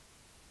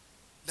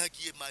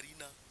nagiye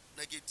Marina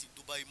nagiye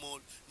Dubai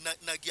Mall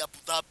nagiye Abu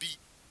Dhabi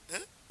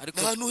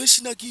ahantu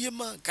henshi nagiye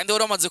man kandi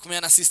wari wamaze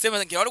kumenya na system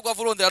ngiye wari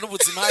gwavurondera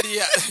n'ubuzima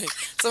hariya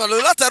saba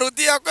lolo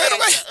atarudia kwero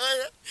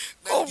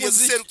nagiye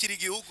serukira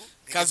igihugu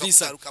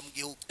kabisa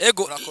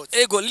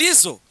ego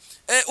lizo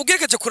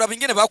ugerekeje kuraba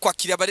ingene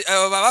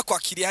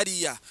bakwakiriye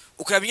hariya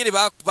ukuraba ingene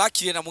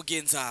bakiriye na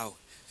mugenzi wawe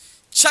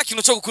cha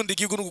kintu cyo gukunda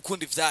igihugu no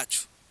gukunda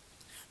ivyacu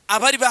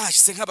abari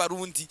bahashise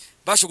nk'abarundi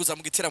bashoguza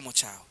mu giteramo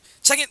cyawe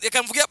canke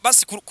reka mvuge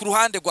basi ku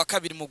ruhande rwa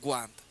kabiri mu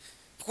Rwanda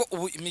kuko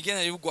ubu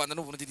imigenere y'u Rwanda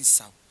n'uburundi ni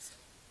sawa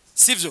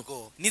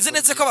sivyo nize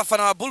neze ko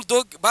abafana ba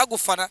Bulldog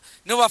bagufana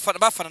nibo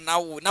bafana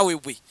nawe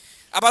we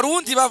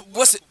abarundi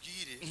bose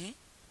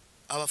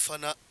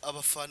abafana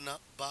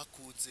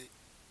bakuze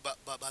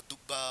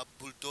ba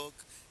Bulldog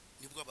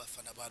nibwo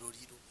abafana ba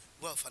Lolilo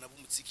nibwo abafana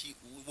b'umuziki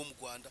wo mu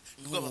Rwanda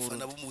nibwo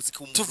abafana b'umuziki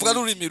wo mu tuvuga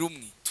n'ururimi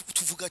rumwe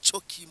tuvuga cyo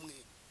kimwe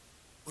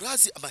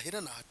urazi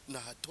amahera na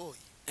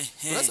hatoyi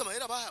urazi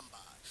amahera bahamba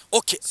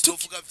okay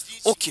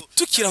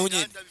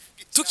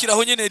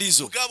tukiraho nyene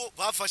Rizo mugabo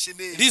bafashe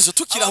neza Rizo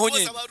tukiraho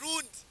nyene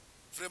abarundi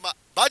vraiment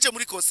baje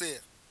muri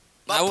concert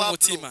nawo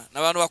umutima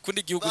nabantu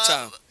bakunda igihugu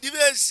cyabo ni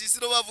benshi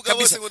sino bavuga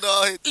bose ngo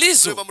ndahe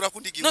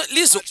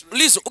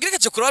Lizo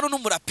ugerekeje kuraro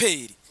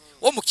n'umuraperi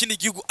wo mukindi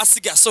gihugu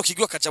asiga asoka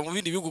igihugu akaja mu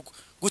bindi bihugu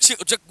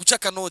guca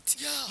kanoti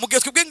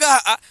mugihe twebwe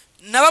ngaha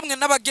na bamwe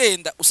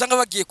n'abagenda usanga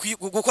bagiye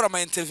gukora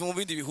ama interview mu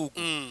bindi bihugu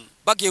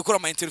bagiye gukora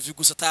ama interview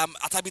gusa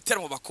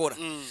atabiteramo bakora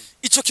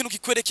ico kintu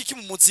kikwereka iki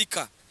mu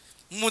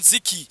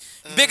muziki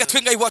mbega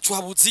twenga iwacu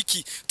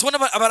habuziki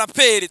tubona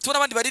abaraperi tubona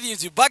abandi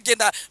baririmbyi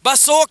bagenda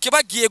basohoke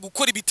bagiye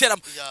gukora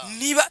ibiteramo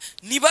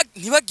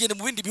nibagende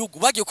mu bindi bihugu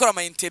bagiye gukora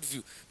ama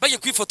interview bagiye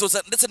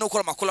kwifotoza ndetse no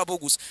gukora ama collabo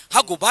gusa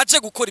hago baje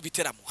gukora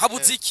ibiteramo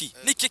habuziki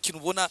niki kintu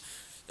ubona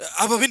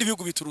aba bindi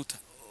bihugu bituruta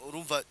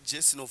urumva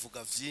Jesse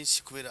novuga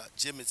vyinshi kubera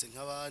jemeze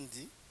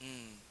nk'abandi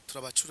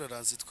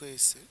turabacuraranze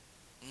twese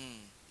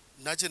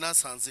naje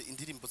nasanze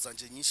indirimbo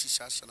zanje nyinshi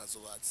shasha nazo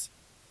bazi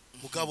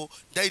mugabo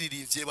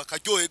ndayiririmbye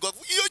bakaryoherwa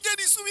iyo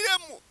nyene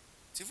isubiremo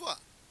tivwa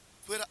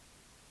kubera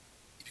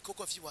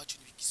ibikogwa vy'iwacu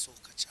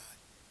nibigisoka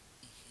cyane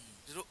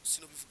rero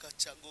sino bivuga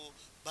cyango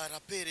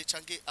barapere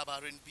cange aba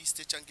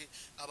R&Biste cange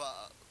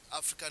aba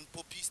African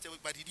popiste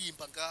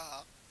baririmba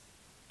ngaha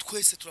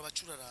twese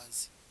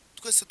turabacuraranze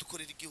twese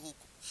dukorera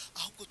igihugu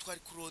ahubwo twari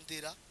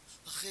kurondera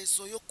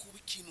rezo yo kuba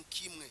ikintu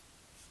kimwe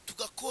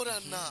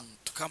tugakorana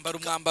tukambara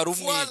umwambaro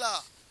umwe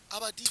voilà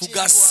aba DJ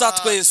tugasa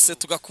twese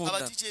tugakunda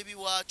aba DJ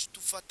biwacu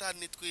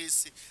tufatane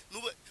twese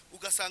nube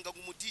ugasanga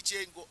ngo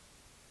DJ ngo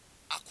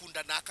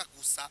akunda naka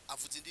gusa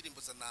avuza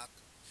indirimbo za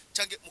naka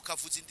cange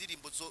mukavuza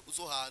indirimbo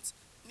zo hanze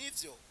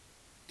nivyo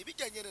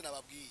nibijyanye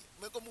nababwiye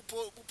mwego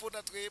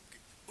mupona twebwe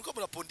muko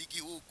muraponda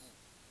igihugu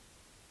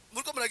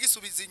muko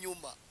muragisubiza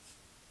inyuma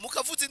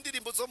mukavuza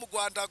indirimbo zo mu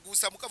Rwanda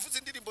gusa mukavuza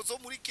indirimbo zo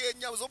muri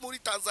Kenya zo muri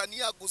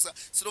Tanzania gusa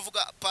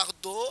sinovuga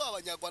pardon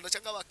abanyarwanda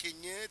cyangwa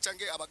abakenye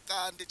cyangwa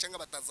abakande cyangwa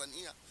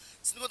abatanzania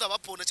siniko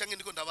ndabapona cyangwa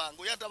ndiko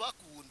ndabango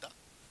yandabakunda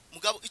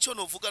mugabo ico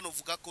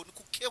novuga ko ni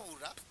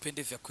kukebura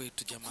pende vya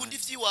kwetu jamani kundi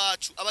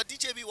vyiwacu aba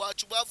DJ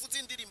biwacu bavuza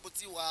indirimbo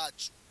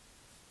ziwacu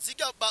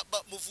ziga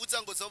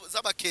muvuza ngo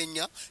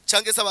z'abakenya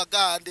cyangwa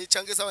z'abagande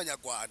cyangwa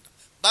z'abanyarwanda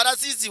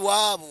barazizi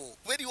wabo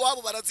kubera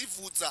iwabo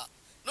barazivuza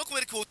no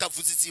kubera ko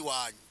utavuza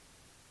iziwanyu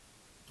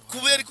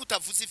kubera ko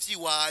utavuza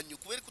ivyiwanyu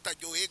kubera ko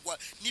utaryoherwa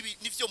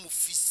nivyo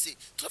mufise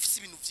turafise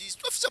ibintu vyinshi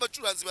turafise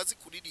abacuranzi bazi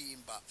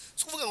kuririmba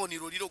sikuvuga ngo ni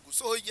LOLILO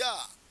gusa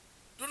oya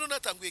rero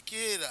natanguye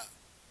kera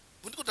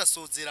bundi ko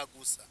ndasozera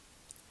gusa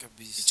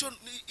kabisa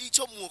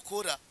ico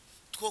mwokora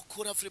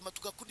twokora vraiment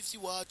tugakunda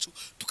ivyiwacu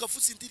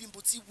tukavuza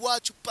indirimbo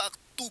ziwacu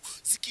partout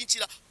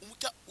zikinjira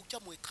ujya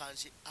mu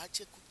étranger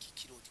aje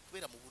kukikirori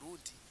kubera mu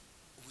Burundi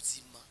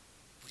ubuzima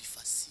buri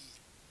facile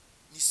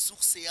ni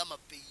source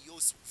y'amapayi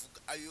yose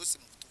uvuga ayo yose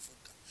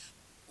mutuvuga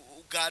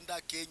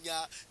Uganda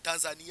Kenya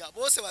Tanzania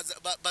bose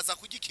baza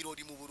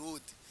kugikirori mu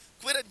Burundi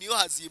kubera niyo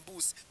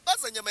hazimbuse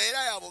bazanye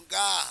amahera yabo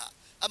ngaha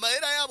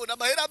amahera yabo na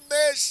amahera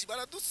menshi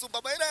baradusumba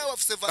amahera yabo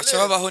afise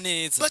valeur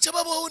baca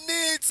babaho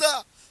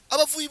neza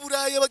abavuye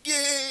Burayi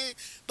bagiye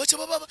baca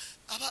baba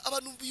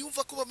abantu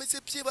biyumva ko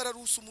bameze bye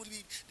bararusa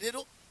umubiri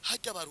rero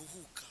hajya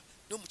baruhuka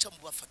no muca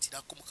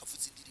mubafatira ko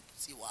mukavuza indirimbo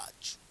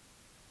ziwacu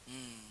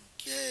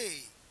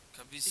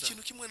kabisa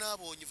ikintu kimwe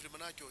nabonye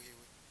vraiment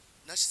naryohewe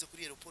nashize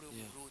kuri aeroport yo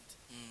mu Burundi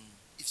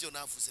ivyo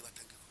navuze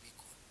batanga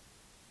kubikora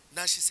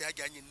nashize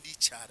hajyanye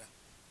ndicara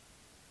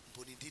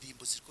mbona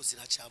indirimbo ziriko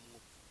ziracamwo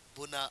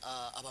mbona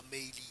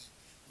abamaili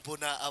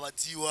mbona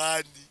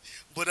abadiwani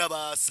mbona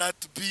aba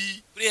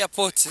satbi kuri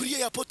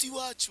airport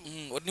iwacu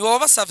ni wowe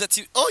basavye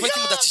ati kweki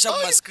mudacisha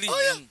mu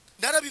screen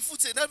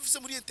narabivuze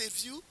muri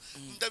interview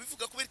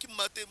ndabivuga kubera ki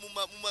mu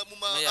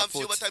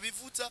amvyo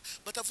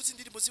batavuza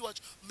indirimbo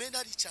ziwacu mena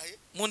aricaye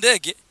mu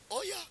ndege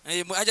oya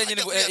ajanye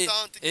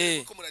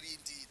ni ko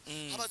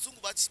murarindira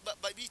abazungu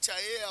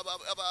bicaye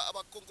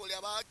abakongole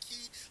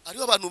abaki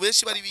ariho abantu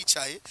benshi bari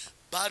bicaye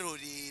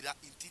barorera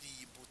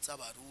indirimbo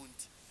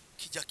z'abarundi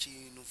kijya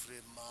kintu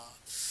vraiment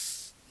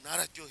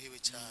nararyohewe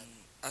cyane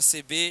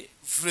ACB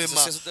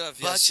vraiment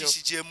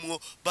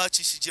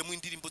bacishijemo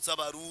indirimbo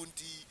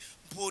z'abarundi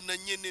mbona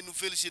nyene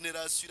nouvelle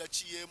génération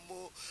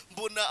iraciyemo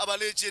mbona aba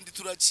legend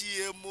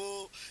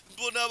turaciyemo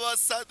mbona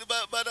abasade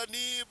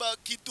barani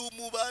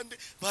bakitumu bande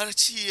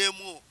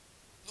baraciyemo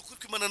nukuri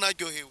kwimana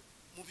naryohewe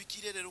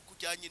mubikire rero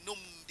kujyanye no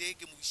mu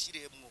ndege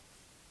mubishiremwo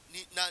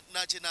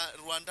naje na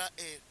Rwanda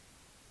Air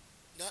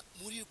na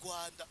muri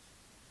Rwanda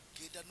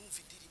genda numva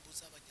indirimbo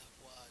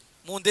z'abanyarwanda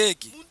mu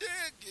ndege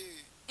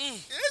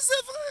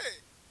c'est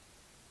vrai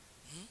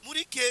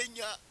muri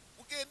Kenya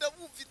ugenda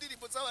wumva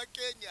indirimbo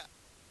z'abakenya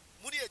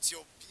muri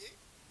Ethiopia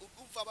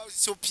ugumva aba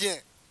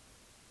Ethiopian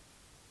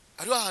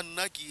ariho ahantu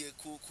nagiye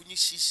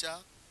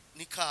kunyishisha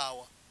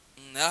nikawa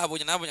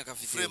nabonye ka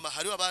video vraiment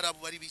hariho abarabu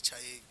bari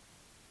bicaye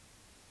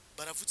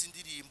baravuza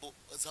indirimbo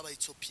z'aba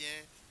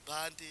Ethiopian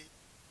bande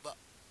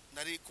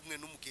nari kumwe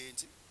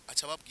n'umugenzi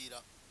aca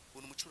babwira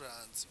uno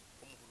mucuranzi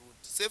wo mu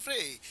Burundi c'est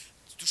vrai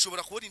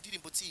dushobora kubona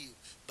indirimbo ziyo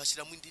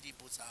bashiramo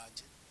indirimbo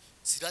zanje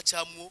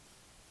ziracamwo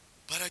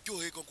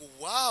bararyoherwa ngo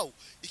wow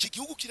iki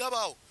gihugu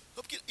kirabaho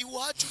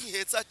iwacu ni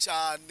heza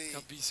cyane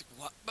kabisa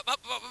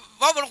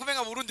babona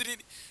kumenga Burundi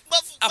nini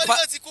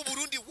bavuga ko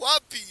Burundi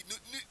wapi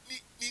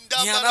ni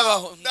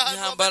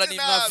ndambara ni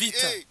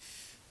mavita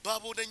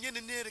babona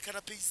nyene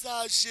nerekana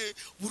paysage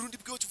Burundi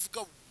bwo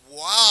tuvuga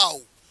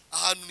wow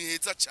ahantu ni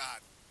heza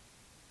cyane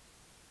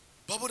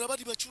babona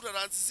bari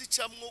bacuraranzi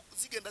zicamwo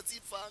zigenda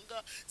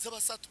zivanga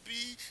z'aba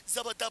Satbi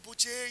z'aba Double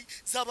J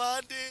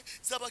z'abande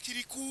z'aba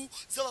Kiriku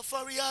z'aba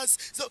Farias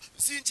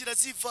zinjira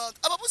zivanga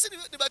aba bose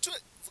ni bacura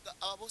vuga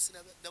aba bose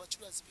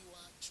n'abacurazi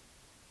biwacu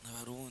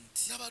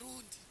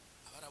n'abarundi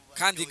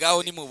kandi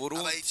gaho ni mu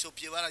Burundi aba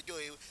Ethiopia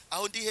bararyohewe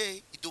aho ndi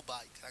he i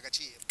Dubaï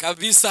karagaciye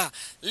kabisa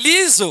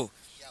Lizo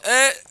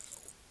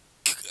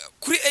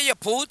kuri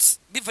airport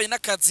bivanye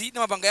n'akazi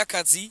n'amabanga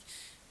y'akazi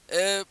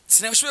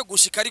sinashoboye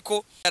gushika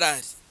ariko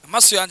yarari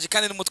amaso yanje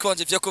kandi n'umutwe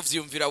wanje vya ko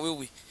vyumvira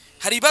wewe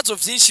hari ibibazo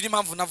vyinshi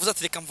n'impamvu navuze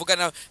ati reka mvuga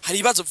nawe hari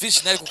ibibazo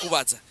vyinshi nari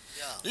kukubaza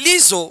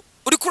Lizo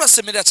uri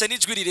kurasemerera cyane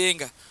ijwi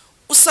rirenga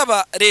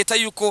usaba leta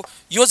yuko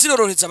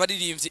yozirororeza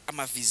abaririmbyi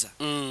amaviza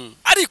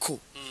ariko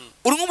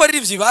urumwe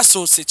baririmbyi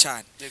basose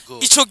cyane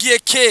ico giye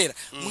kera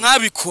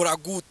mwabikora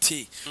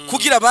gute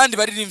kugira abandi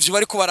baririmbyi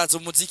bariko baraza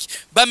umuziki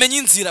bamenye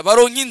inzira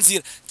baronka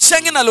inzira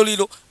canke na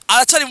LOLILO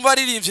aracari mu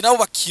baririmbyi nabo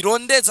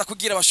bakirondeza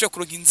kugira bashobye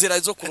kuronka inzira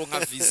zo kuronka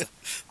visa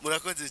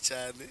murakoze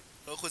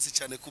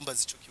cyane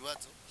kumbaza ico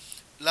kibazo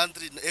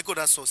Landry ego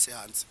nasose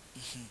hanze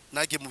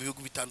nage mu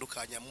bihugu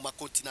bitandukanye mu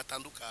makontinent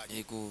atandukanye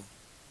yego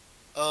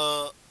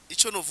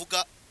ico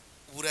novuga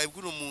uburayi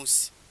bw'uno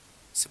munsi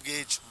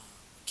sibwejo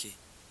okay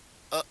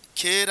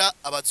kera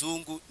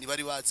abazungu ni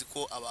bari bazi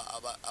ko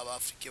aba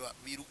Afrika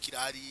birukira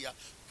hariya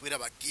kubera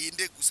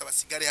bagende gusa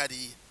basigare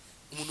hariya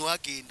umuntu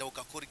wagenda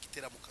ugakora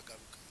igitera mu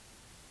kagaruka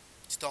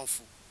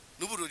kitamfu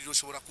n'uburoriro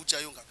ushobora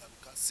kujayo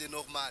ngagaruka c'est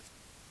normal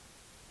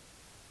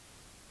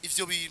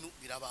ivyo bintu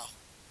birabaho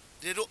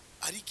rero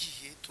ari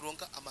gihe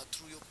turonga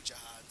amatru yo kuja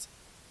hanze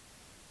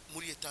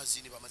muri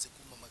Etazini bamaze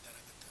kumamagara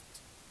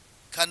gatatu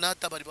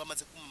Canada bari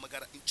bamaze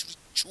kumamagara incuri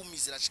 10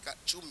 zirashika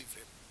 10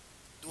 vrema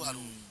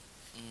duharu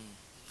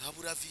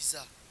nkabura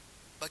visa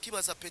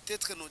bakibaza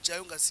peut-être no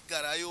jayo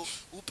ngasigarayo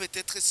ou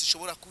peut-être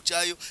sishobora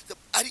kujayo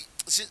ari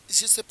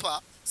je sais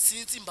pas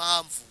sinzi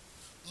impamvu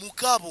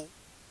mugabo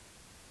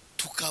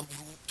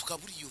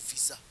tukabura iyo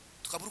visa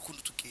tukabura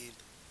ukuntu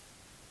tugenda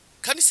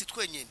kandi si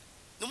twenyene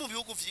no mu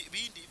bihugu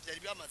bindi byari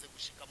byamaze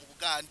gushika mu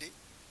Bugande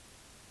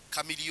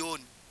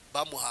kamiliyoni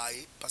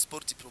bamuhaye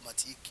passeport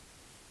diplomatique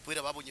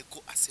kubera babonye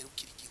ko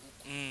aserukira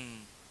igihugu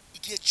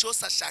igihe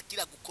cyose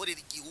ashakira gukorera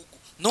igihugu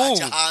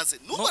aja hanze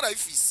nuko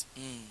arayifise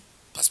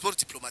passeport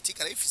diplomatique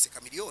arayifise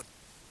kamiliyoni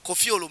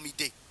Kofi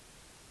Olomide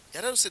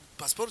yararose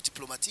passeport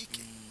diplomatique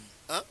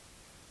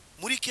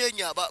muri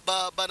Kenya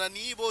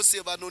banani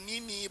bose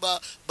banonini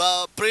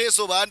ba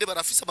preso bande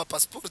barafisa ama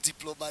passeport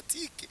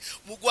diplomatique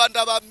mu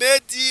Rwanda ba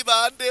Medi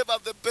bande ba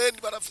The Pen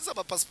barafisa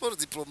ama passeport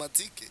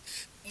diplomatique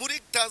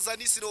muri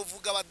Tanzania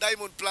sirovuga ba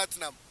Diamond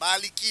Platinum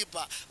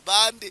balikiba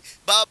bande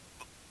ba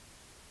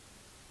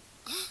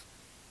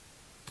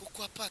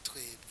pourquoi pas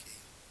twebwe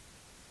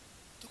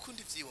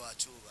dukundi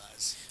vyiwacu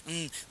bazi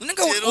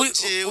nunga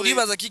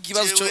uribaza ki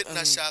kibazo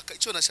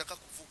cyo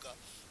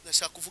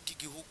nashaka kuvuga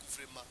igihugu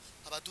vraiment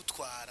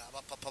abadutwara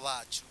abapapa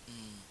bacu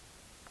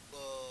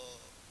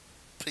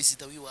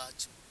president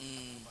wiwacu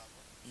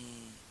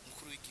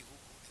mukuru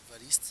w'igihugu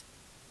Evariste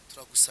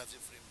turagusavye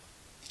vraiment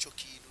ico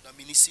kintu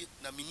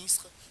na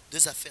ministre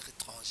des affaires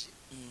étrangères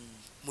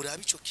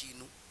murabe ico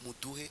kintu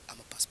muduhe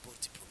ama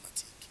passeport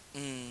diplomatique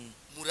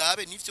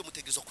murabe nivyo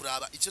mutegezo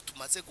kuraba ivyo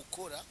tumaze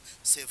gukora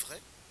c'est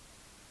vrai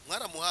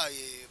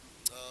mwaramuhaye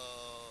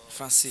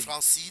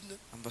Francine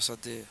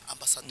ambassadeur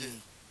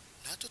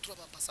nato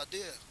turaba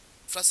ambassadeur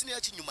Francine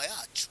yaci nyuma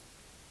yacu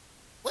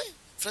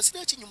Francine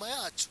yaci nyuma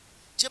yacu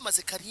je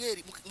maze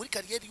carrière muri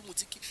carrière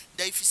y'umuziki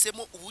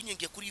ndayifisemo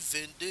ubunyenge kuri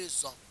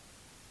 22 ans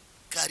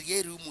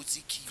carrière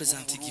y'umuziki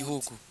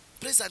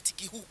present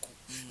igihugu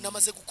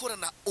namaze gukora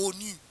na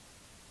ONU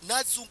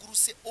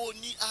nazunguruse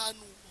ONU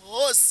ahantu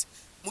hose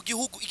mu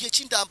gihugu igihe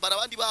cy'indambara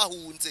abandi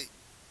bahunze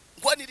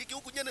ngwanira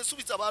igihugu nyene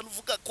subiza abantu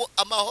uvuga ko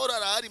amahoro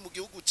arahari mu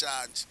gihugu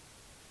canje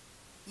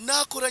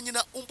nakoranye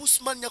na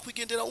ombudsman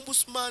nyakwigendera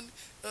ombudsman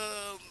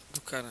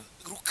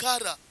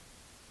Rukara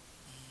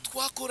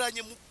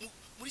twakoranye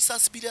muri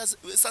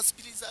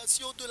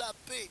sensibilisation de la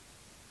paix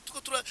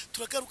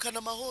turagarukana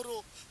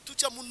amahoro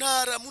tuja mu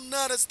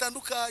ntara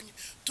zitandukanye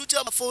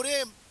tuja mu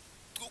forum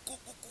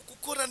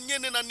gukora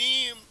nyene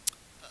nani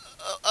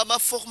ama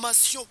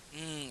formation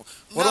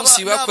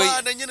waronsiba ko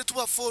nyene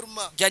tuba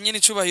forma gyanye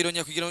n'icubahiro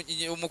nyakugira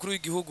umukuru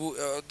w'igihugu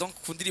donc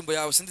ku ndirimbo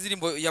yawe sindi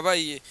ndirimbo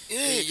yabaye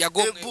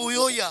yagomwe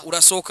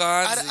urasoka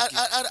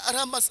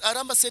hanze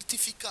arama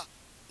certificat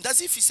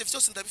ndazifise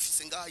vyose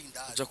ndabifise ngaha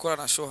indari uja kora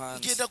na show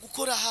hanze ngenda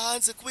gukora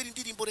hanze kubera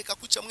indirimbo reka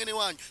kuca mwene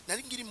wanyu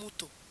nari ngiri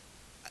muto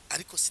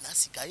ariko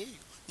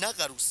sinasigayeyo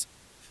nagaruse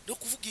no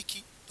kuvuga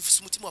iki dufise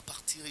umutima wa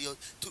patriote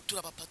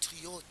turaba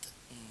patriote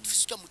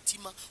dufise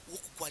umutima wo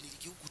kugwanira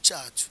igihugu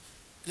cyacu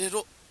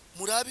rero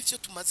murabe ivyo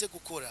tumaze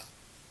gukora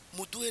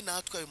muduhe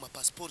natwe ayo ma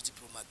passeport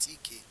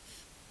diplomatique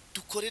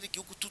dukorera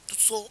igihugu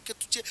tusohoke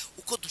tuje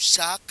uko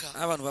dushaka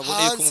abantu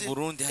baboneye ko mu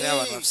Burundi hari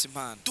abantu bafise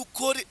impano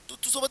dukore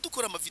tuzoba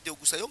dukora ama video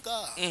gusa yo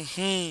ngaha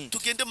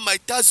tugende mu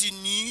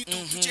Etats-Unis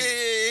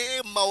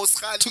tuje mu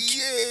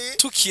Australie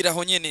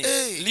tukiraho nyene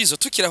lizo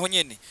tukiraho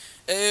nyene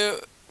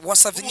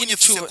wasavye nyine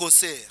cyuba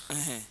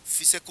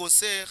fise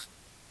concert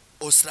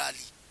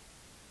Australie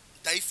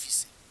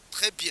ndaifise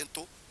très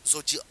bientôt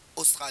zoji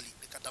Australie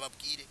reka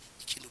ndababwire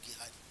ikintu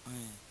gihari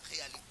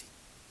reality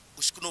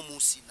ushikuno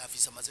munsi na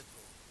visa maze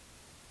kuro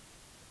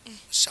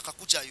shaka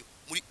kujayo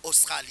muri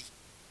Australie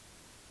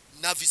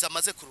na visa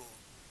maze kuro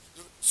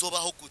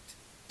zobaho gute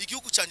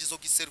igihugu canje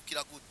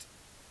zogiserukira gute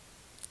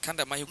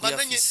kandi amahirwe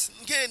yafise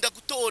ngenda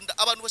gutonda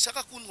abantu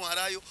bashaka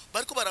kuntwarayo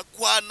bariko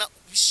baragwana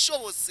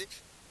bishobose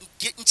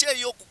nje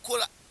yo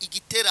gukora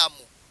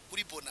igiteramo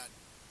kuri Bonani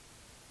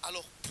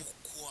alors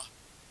pourquoi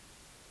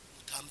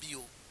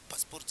mutambio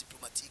passeport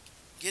diplomatique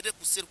ngende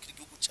guserukira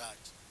igihugu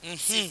cyaje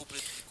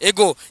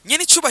ego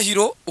nyene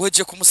icubahiro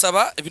uheje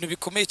kumusaba ibintu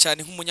bikomeye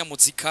cyane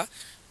nk'umunyamuzika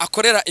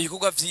akorera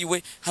ibikorwa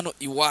vyiwe hano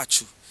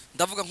iwacu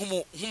ndavuga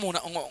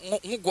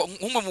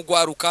nk'umuntu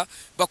mugwaruka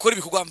bakora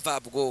ibikorwa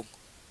mvabwo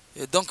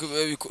donc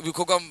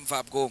ibikorwa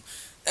mvabwo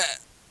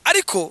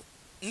ariko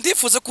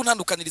ndifuza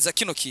kuntandukaniriza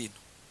kino kintu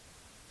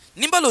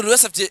nimba LOLILO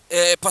yasavye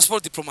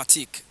passeport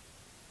diplomatique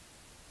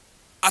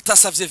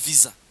atasavye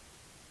visa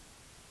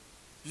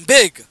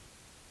mbega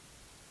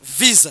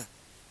visa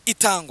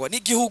itangwa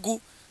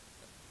n'igihugu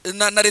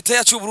na leta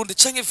yacu y'Uburundi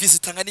canke visa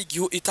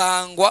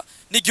itangwa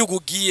n'igihugu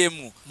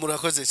giyemwo?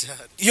 Murakoze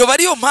cyane. Iyo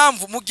bari yo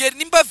mpamvu mugere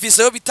nimba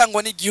visa yo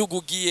bitangwa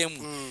n'igihugu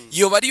giyemwo.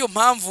 Iyo bari yo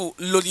mpamvu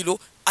Lolilo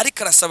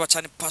ariko arasaba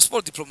cyane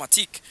passeport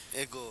diplomatique.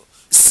 Ego.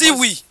 Si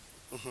oui.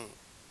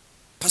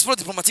 Passeport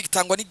diplomatique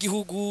itangwa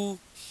n'igihugu.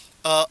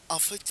 En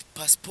fait,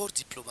 passeport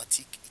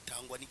diplomatique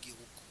itangwa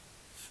n'igihugu.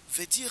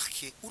 Veut dire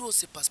que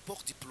urose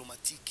passeport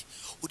diplomatique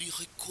uri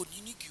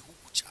reconnu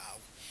n'igihugu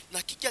cyawe.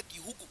 Na kijya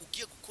gihugu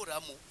ugiye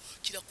gukoramo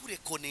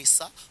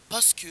kirakurekonesa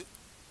parce que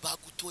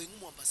bagutoye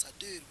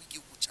nk'umuambassadeur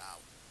w'igihugu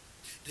cyawe.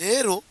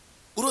 Rero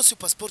urose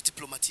passeport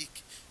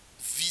diplomatique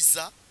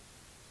visa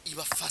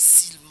iba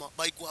facilement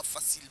bayiguha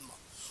facilement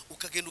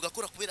ukagenda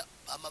ugakora kubera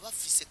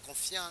bafise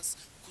confiance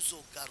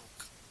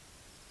kuzogaruka.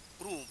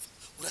 Urumva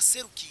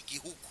uraserukira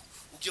igihugu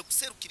ugiye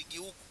guserukira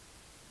igihugu.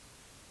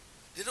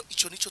 Rero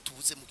ico nico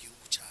tubuze mu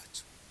gihugu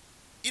cyacu.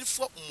 Une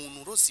fois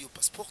umuntu urose iyo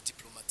passeport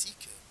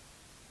diplomatique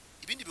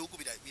ibindi bihugu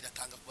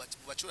biratanga ku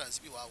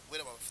bacuranzi biwawe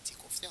kubera babafitiye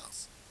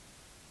confiance.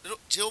 Rero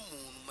jewe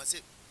umuntu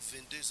maze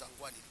 22 ans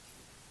ngwanira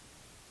igihugu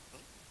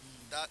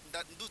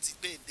nduzi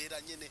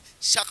bendera nyene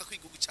shaka ko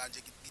igihugu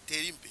canje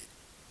gitera imbere.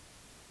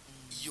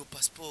 Iyo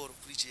passport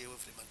kuri jewe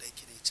vraiment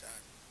ndayikeneye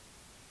cyane.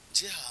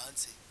 Je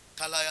hanze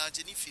tala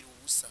yanje nifira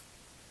ubusa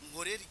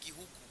nkorera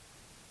igihugu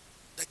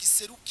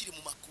ndagiserukire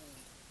mu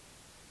makungu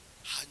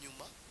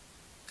hanyuma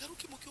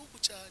garuke mu gihugu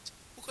canje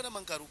uko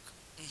namangaruka.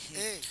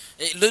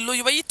 Lolo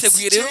yuba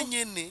yiteguye rero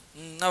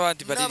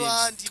n'abandi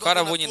baririmbyi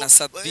twarabonye na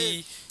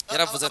Sadi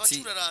yaravuze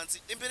ati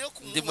imbere yo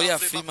ndi muri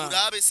Afrima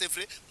murabe c'est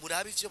vrai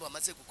murabe ivyo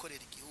bamaze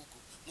gukorera igihugu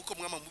nkuko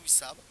mwama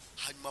mubisaba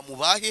hanyuma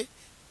mubahe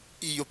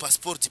iyo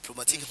passeport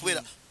diplomatique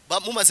kubera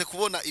mumaze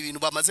kubona ibintu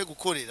bamaze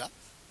gukorera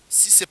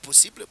si c'est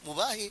possible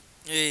mubahe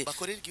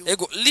bakorera igihugu.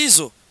 Ego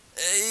Lizo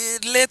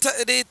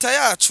leta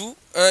yacu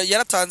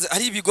yaratanze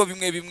hari ibigo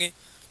bimwe bimwe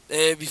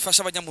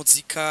bifasha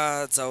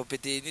abanyamuzika za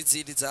OPD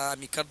n'izindi za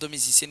Micardo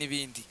Musicien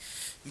n'ibindi.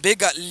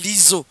 Mbega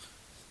Lizo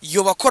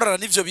iyo bakorana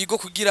n'ivyo bigo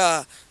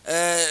kugira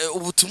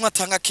ubutumwa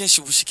atanga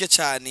kenshi bushike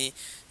cyane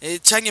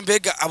canke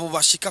mbega abo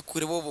bashika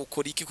kure bo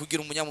bokora iki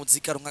kugira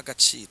umunyamuzika aronka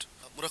agaciro?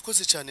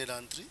 Murakoze cyane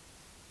Landry,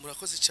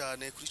 murakoze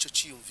cyane kuri ico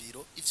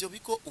ciyumviro. Ivyo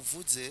bigo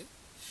uvuze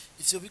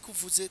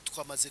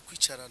twamaze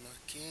kwicarana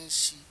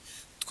kenshi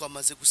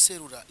twamaze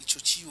guserura ico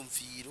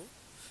ciyumviro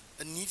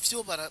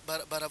nivyo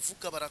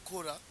baravuga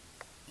barakora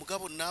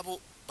mugabo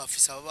nabo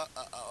bafise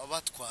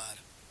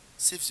abatwara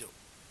sivyo.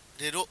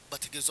 Rero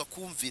bategezwa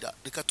kumvira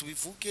reka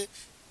tubivuge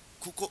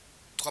kuko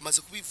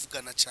twamaze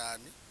kubivugana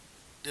cyane.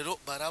 Rero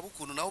baraba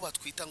ukuntu nabo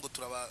batwita ngo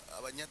turaba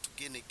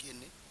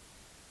abanyatugenegene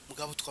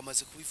mugabo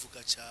twamaze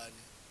kubivuga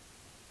cyane.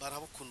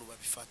 Baraba ukuntu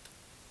babifata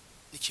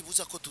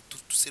nikibuza ko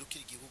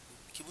duserukira igihugu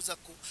nikibuza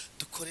ko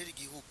dukorera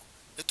igihugu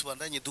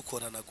tubandanye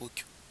dukorana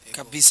gutyo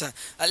kabisa.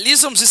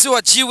 Lizo mzisi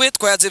wajiwe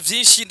twayaze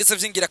vyinshi ndetse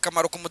vyingira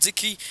kamaro ku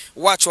muziki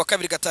wacu wa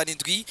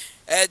 2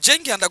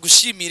 Jengi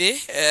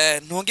ndagushimire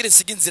ntongere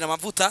nsiginzira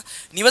amavuta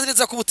nibaze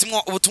neza ko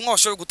ubutumwa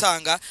washoboye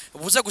gutanga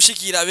buza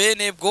gushikira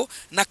bene bwo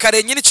na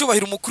karenye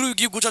n'icubahira umukuru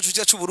w'igihugu cyacu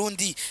cy'u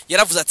Burundi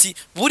yaravuze ati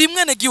buri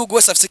mwene gihugu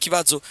wese afite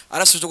kibazo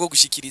arasuje bwo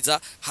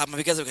gushikiriza hama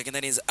bigaze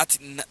bikagenda neza ati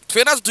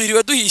twe nazo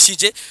duhiriwe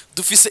duhishije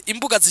dufise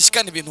imbuga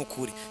zishikana ibintu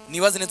kuri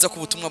nibaze neza ko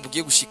ubutumwa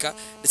bugiye gushika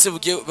ndetse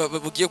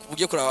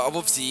bugiye kuraba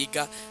abo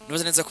vyiga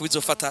nibaze neza ko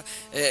bizofata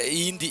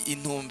yindi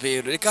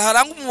intumbero reka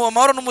haranga mu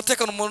mahoro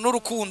n'umutekano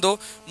n'urukundo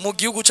mu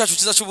gihugu cyacu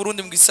ciza cy'u Burundi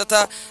mu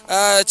gisata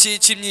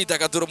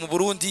c'imyidagaduro mu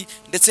Burundi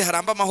ndetse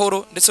haramba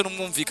amahoro ndetse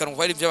n'umwumvikano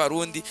kwari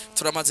by'abarundi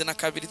turamaze na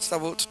kabiri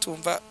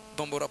tutumva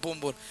bombora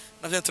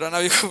navyo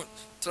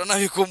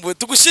turanabikumbuye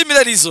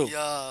tugushimira Lizo.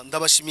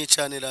 Ndabashimiye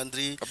cyane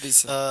Landry,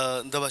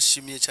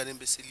 ndabashimiye cyane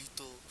mbese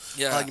Lito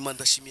hanyuma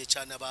ndashimiye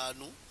cyane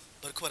abantu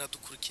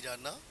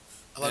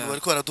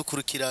bariko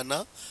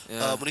baradukurikirana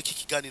muri iki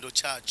kiganiro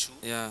cyacu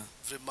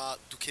vraiment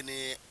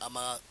dukeneye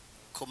ama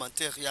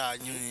commentaire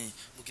yanyu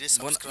mugire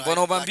subscribe.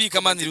 Mbona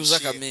ubambika mani ruza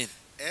kamera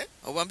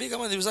ubambika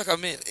mani ruza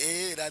kamera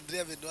Landry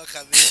amenwa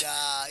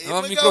kamera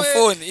ama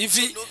microphone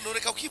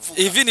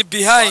ivi ni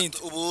behind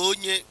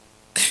ubonye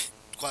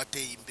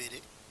twateye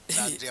imbere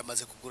Landry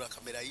amaze kugura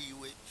kamera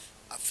yiwe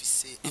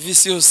afise ivi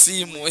sio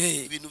simu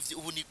ibintu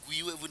ubu ni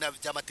gwiwe ubu na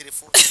vyama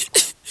telefone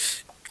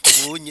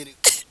ubonye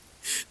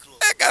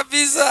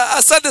kabisa.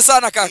 Asante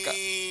sana kaka.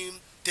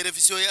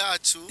 Television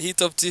yacu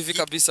Hitop TV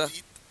kabisa.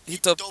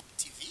 Hitop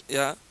TV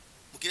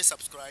mugire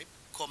subscribe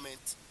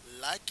comment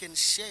like and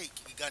share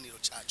ikiganiro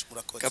cyacu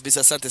murakoze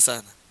kabisa. Asante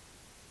sana.